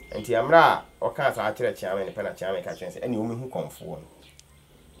enti amra o ka sa akire chia me ne pe na chia me ka chen se ani o me hu konfo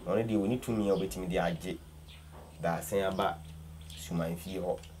no ne de oni tumi a obetimi de age da asen aba suman fi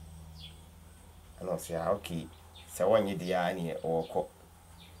ho ana se a okay se wonye de ya ni o ko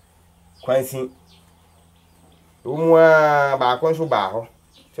kwansi umwa ba konso ba ho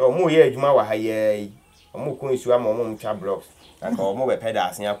se o mu ye adwuma wa ha ye o mu ko nsu ama o mu twa blocks aka o mu be peda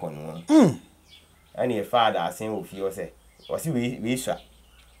asen akonu ani e fa da asen wo fi o se o si we swa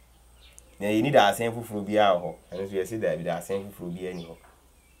na yi ni da asen fufuru bia ho eno so ye si da bi da asen fufuru bia ni ho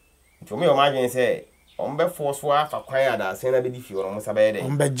nti o me o ma dwen se o mbe force wa fa kwan ya da asen na be di fi o mo sabe de o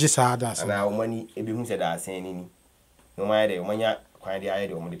mbe gisa da asen na o mani e be hu se da asen ni no ma de o manya kwan de aye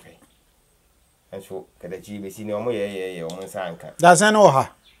de o mo de pe enso kada ji be si ni o mo ye o mo sanka da asen no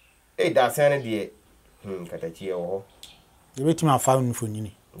ha da asen de kada ji e ho de betima fa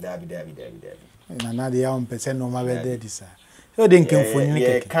nfonyini dabi na de ya on pese no ma be de disa so de nkemfonyini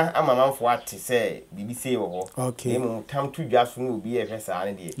keke ka amamanfo ate se BBC wo ho okay mu tam tu dwa so no obi e hwesa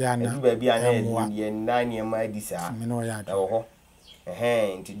ne de edu ba bi ana ye na ne ma disa me no ya wo ho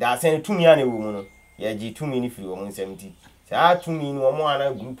nti da asen tumi ana wo mu no ye ji tumi ni firi wo mu nsam ti sa tumi ni wo mo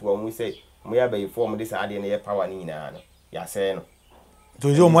ana group wo mu se mo ya bayi form de sa de ne ye power ni nyina no ya se no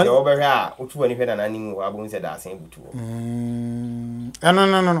tojo mo wo be hwa otu wani hweda na nim wo abo nse da asen butu wo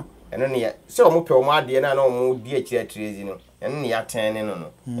no eno ne se o mo pe o mo ade na na o mo di akira trezi no eno ne ya ten ne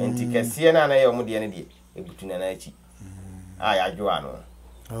no enti kese na na ye o mo de ne de ebutu na na achi ya jo ano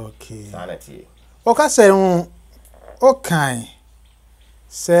okay sanity o ka se hu o kan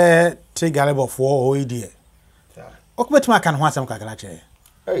se tigalebofo o idie o ko betima kan ho asem kakra che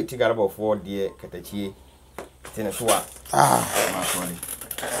tigalebofo de katachie tene so ma sorry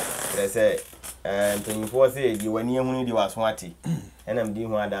say mpanyimfo se di wani ehunu di waso ate enam di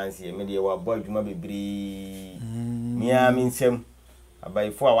hu adanse me de wa bo adwuma bebre mia mi nsem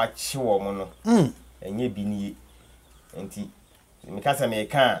abaifo a wachi wo mo no enye bi ni enti me kasa me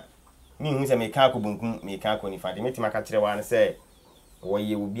ka mi hu se me ka ko bunkum me ka ko ni fade metima ka kire wa ne se wo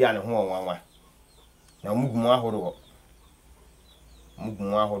ye obi a ne ho wanwa na mugumu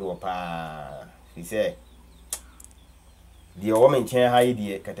ahoro pa fi se die o men chen ha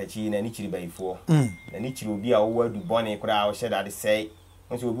die katachi na ni chiri baifo na ni chiri obi a wo adu bone kura o sheda de sei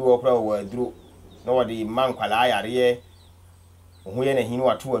nso obi wo kura wo aduro na wo de mankwala ayare ho ye na hinu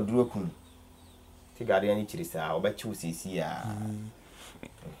wato aduro kun ti gade ni chiri sa obachi osisi ya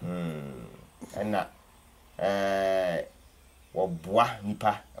ana wo boa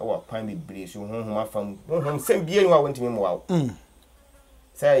nipa wo kwan bebre so honhom afam honhom sem bie ni wa wontimi mo wa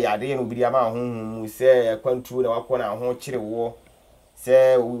se ya de no biri ama honhom se kwantu na wakọ na ho kire wo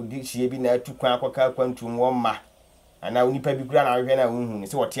se udi hie bi na atu kwan akoka kwantu wo ma ana nipa bi kura na hwe na honhom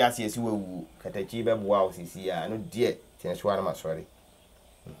se wote ase ase wawu katachi be boa osisi ya no die tin so ana masori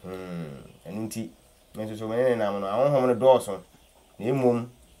enunti menso so menene na mo no honhom no dooso na emom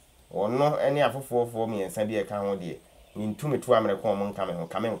ono ene afofofo mi ensa bi e ka ho de ntume to amre ko mo nka me ho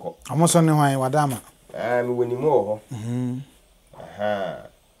kame nko amoso ne hwan wadama mi woni mo ho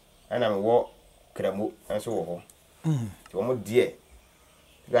ana me wo kramo enso wo ho ti wo mo de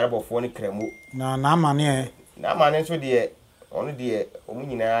garabofo ni kramo na amane so de ono de o mu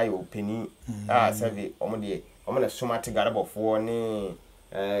nyina ayo peni save o mo de o mo na somate garabofo ni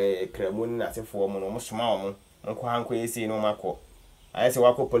kramo ni na sefo mo no mo soma o mo nko hanko esi no mako ayese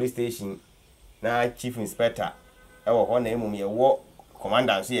wako police station na chief inspector ewo ho na emum ye wo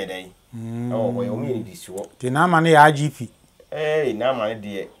commander so ye dai ewo ho ye o mi ni disuo ti na amane ya IGP na amane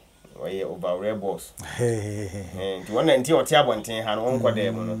de oye overall boss nti wona nti oti abonten ha no wonko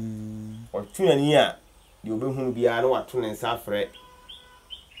de mo no otunani a de obehunu bia no wato ne nsa frɛ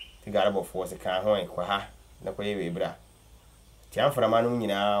ti garabofo se kan ho kwa ha na ko ye webra ti amframa no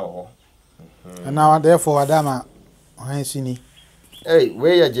nyina ho na therefore wadama Sini. Hey,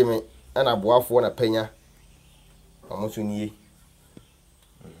 where ya Jimmy? And a boafo na penya. Almost ni.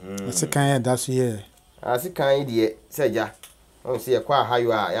 It's a kind of that's here. As a kind idiot, said ya. I see a quite high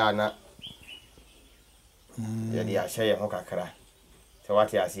you are, ya na. Ya dia share hoka kra. So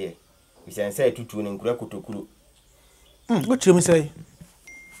what ya see? We say tutu in Krakutukuru. What you say?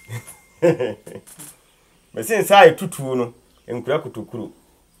 But since I tutu no in Krakutukuru.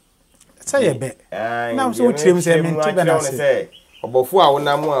 Say a bit. Now so trim say me to say. Obofo a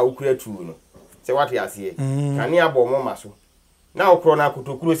wonamu a ukura tu no. Say what ya see? Kan ya bo mo maso. Na okro na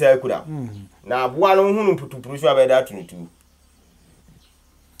kutokuro say akura. Na aboa no hunu putupuru so abeda tunitu.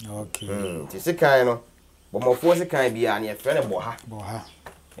 Okay. Ti sekan no. Bomofo sekan bia na ye fe ne boha. Boha.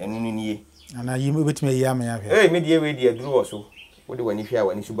 Enu ni nie. Ana yi me betime yi am ya hwe. Eh me die we die duru oso. Wo de wani hwa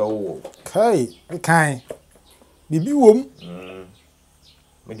wani suba wo. Kai, kan. Bibi wom.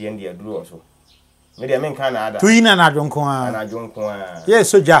 Me die ndie duru oso. Me die men kan na ada. Tuina na adwonko a. Na adwonko a.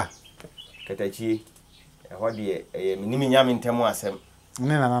 Yes, soja. Katachi. Ho de minimi nyame ntemu asem.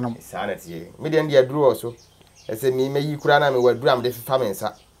 Ne na nanom. Sana tie. Me die ndie duru oso. Ese mi meyi kura na me waduru am de fifa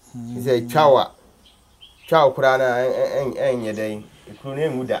mensa. Ise twawa. Twawa kura na enye den. Ikuru na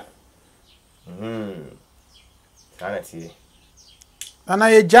enguda. Sana tie. Ana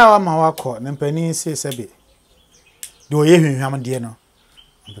ye jawa ma wakọ ne mpani se sebe. De oye hwehwam de no.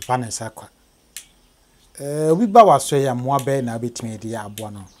 Mpepa ne sakwa. Obi ba waso ya moabe na betime de ya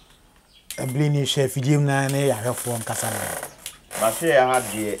aboa no. Ebli ni hwe fidim na ne ya hwefo nkasa na. Ma se ya ha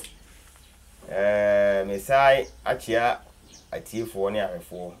de mesai achia atiefo ne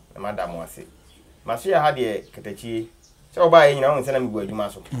ahwefo na madam wase. Ma se ya ha de katachi se oba ye nyina ho nse na megu adwuma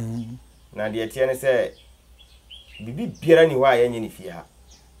so. Na de tie ne se bibi biara ni wa ye nye ni fie ha.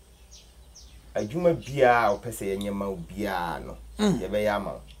 Adwuma bia opese ye nyema bia no. Ye be ya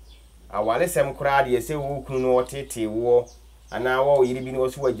ma. Awale sem kura de se wo kunu no otete wo ana wo yiri bi no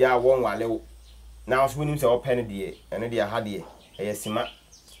so wagya wo nwale wo. Na so nim se open de ene de ha de eye sima.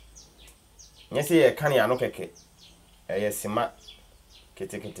 Nye se ye kan ya no keke. Eye sima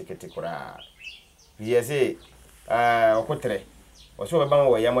kete kura. Ye se okotre. O so be ban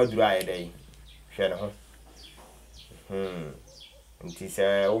wo ya maduru aye dai. Hwe ne ho. Nti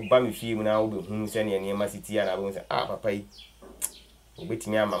se oba mi fie mu na wo be hu se ne ne masiti ya na be se papa yi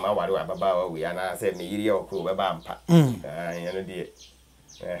obetimi amama ware wa baba wa we ana se me yiri ya okro be ba ampa ya no de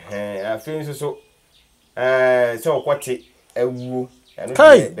afin so se okwoti awuo ya no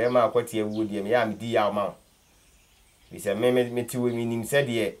de be ma akwoti awuo de me ya me di ya ma bi se me ti we minim se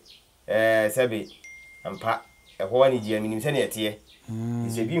de sebe ampa ho ani je minim se ne ete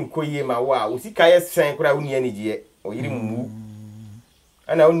bi se bi nkoye ma wo a osika ye sen kura wo ni ani je oyiri mu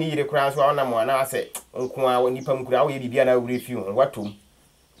ana oni yire kura so ona mo na ase nko a nipa mkura wo ye bibia na wure fi ho watom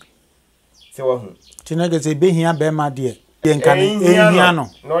se wo hu tinage se behia be ma de ye nka ehia no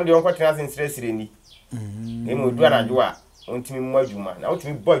no de onko tena sensire ni emu du anajo a ontimi mu adwuma na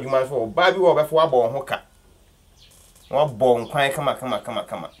ontimi bo adwuma so ba bi wo be fo abo ho ka wo bo nkwan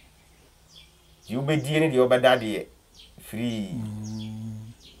kama you be die ni de obeda de free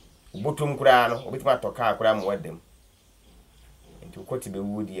botom kura no obitima toka kura mo wadam ukoti be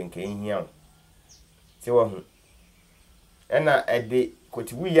wudi enke ehia se wo hu ena ede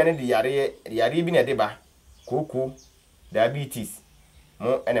koti wuye ne de yare bi na de ba koko diabetes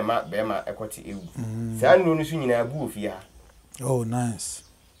mo ene ma be ma ekoti ewu sa nnu no so nyina bu ofia. Oh nice.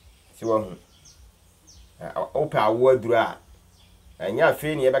 Se wo hu opa awo aduru a anya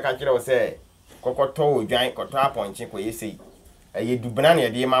afi ne ye be ka kire wo se kokoto odwan koto aponche ko yesei aye dubana ne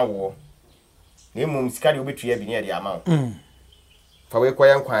de ma wo ne mum sika de obetua bi ne de ama wo fa we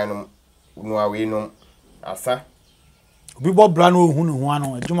koyan kwan no awe no asa obi bo bra no hu no hu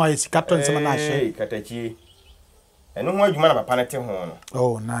ano adwuma ye sika to nsema na ahye katachi eno hu adwuma na papa na te ho no.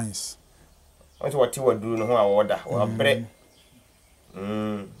 Oh nice. Once what you do no ho a woda wo bre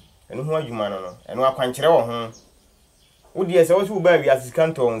eno hu adwuma no eno akwankyere wo ho wo de se wo su ba wi asika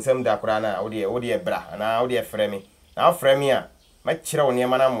nto nsem da kora na wo de bra na wo de fremi na fremi a ma kyere wo ne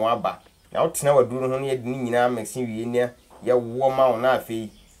ma na mo aba na wo tena waduru no ho ne de nyina maxin wi ne ya wo ma wo na afi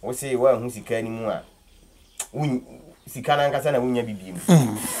wo se wa hu sika ni mu a sika na nkasa na wunya bibiem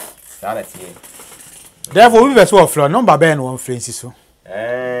sana tie therefore we verse of floor number ben one francis so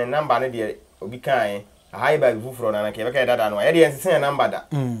number ne de obi kan high bag fufuro na ke be ka dada no ye de ensen number da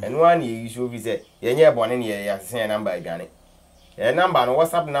enu an ye use obi se ye nye bone ne ye ensen number aduane number no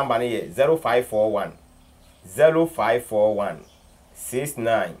whatsapp number ne ye 0541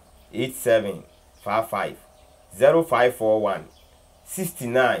 698755 0541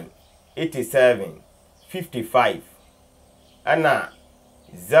 69 87 55 ana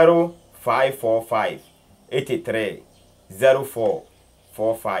 0545 83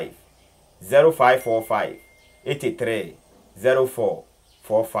 0445 0545 83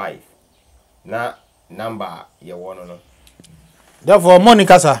 0445 na number ye wono no therefore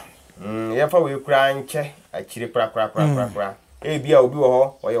Monica sir ye fa we kura nche akire kura e bia obi wo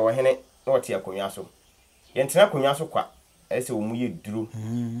ho oye wo hene na ote akonwa so ye ntena akonwa so kwa ese wo mu ye duro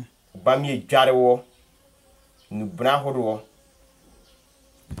ba mi edware wo nu bra hodo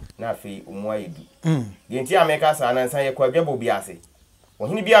na afi omu ayedu ye nti ameka sa na nsan ye kwa dwebo bi ase wo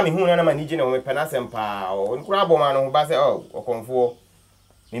hene bia me hu na ma nige na wo me pena sempa o nkura boma no ba se okonfo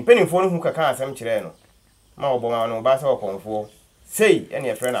me penimfo no hu kaka asem kire no ma oboma no ba se okonfo sei ene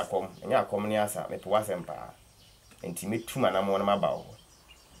e frɛ na kom enya akom ne asa me po asempa enti metuma na mo no maba wo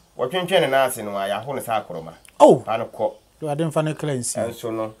wotwentwene na ase no aya ho ne sa akoroma pa no kɔ do adem fa ne cleanse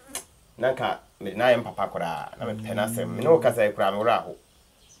enso no nanka me na yem papa kora na me pena asem me no kasa e kora me wora ho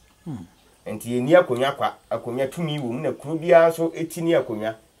enti eni akonya tumi wo mu na kuro bia so etini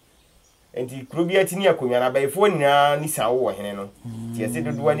akonya enti kuro bia etini akonya na baifo nyina ni sa wo hene no ti ese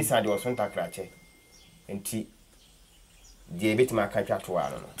dodoa ni sa de oso ntakrache enti die betima ka twatoa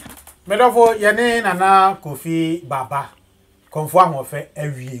no medofo yene nana Kofi Baba konfo ahofe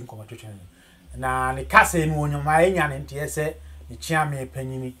awie nkomotwetwen na ne kase no onyoma enya ne ntie se ne chiame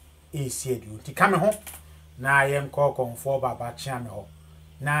panyini esi aduo ti kame ho na yenko konfo Baba chiame ho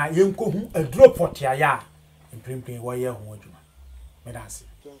na yenko hu aduro potia ya mprimpin wo ye ho adwuma medase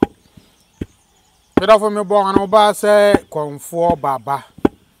medofo me bo ana oba se konfo Baba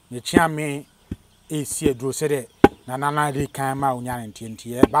ne chiame esi aduo se de na nana de kan ma onya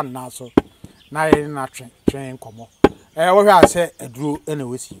ntie ba na so na ye na twen komo wo hwa se aduro na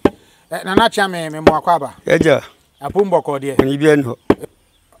wesi nana chiame me mo akwaba eja apumboko de ni bia no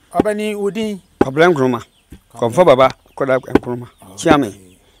obani udin problem kroma konfo Baba koda kroma chiame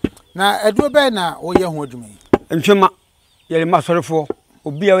na aduro be na wo ye ho adwuma ntwema ye ma sorefo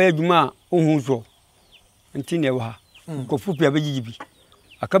obi a we adwuma ohun so nti ne wa kofu pia begigibi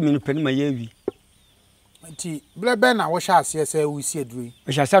aka me no pani ma ye awi nti blebe na wo sha ase se wo si aduro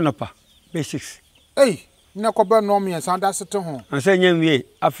me sha sa no pa basics na ko be no me san da sete ho ansa nya wie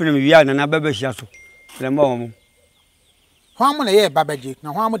afre me wie na na baba hia so le ma wo mo ho am na ye babaje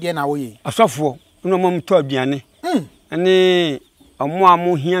na ho am de na wo ye asofo no mo mto aduane ani omo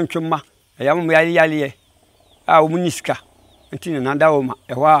amu hia ntwema ya mo yale a wo niska nti na da wo ma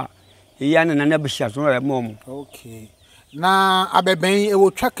ehwa iya na na bihia so le ma wo okay na abeben e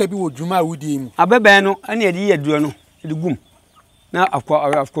wo twaka bi wo dwuma wudi mu abeben no ani edi yaduro no edi gum na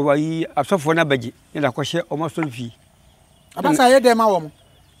akwa yi asofo na baji ni da kwhye o maso fi abasa ye de ma wo mo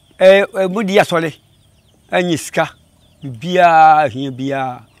mudi asole anyi ska bia hia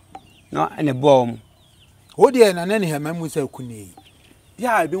bia no ene bo mo wo de na ne hema mu sa kuni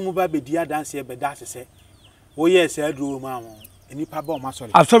ya bi mu ba bedi adanse e beda sese wo ye se aduro ma wo enipa ba o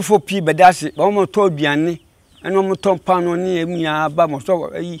masole asofo pi bedase ba mo to aduane eno mo to pa no ne emia ba mo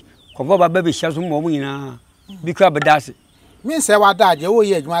so yi kofo ba be hia so mo nyina bi kra bedase min se wa daje wo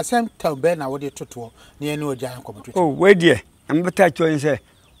ye adwuma sem tambe na wo de toto ne ene oja nkomotwe we die am beta cho se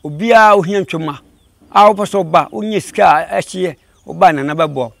obia ohia ntwema a wo so ba onye ska ahie oba na na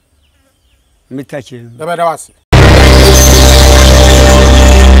bebo meta che da wase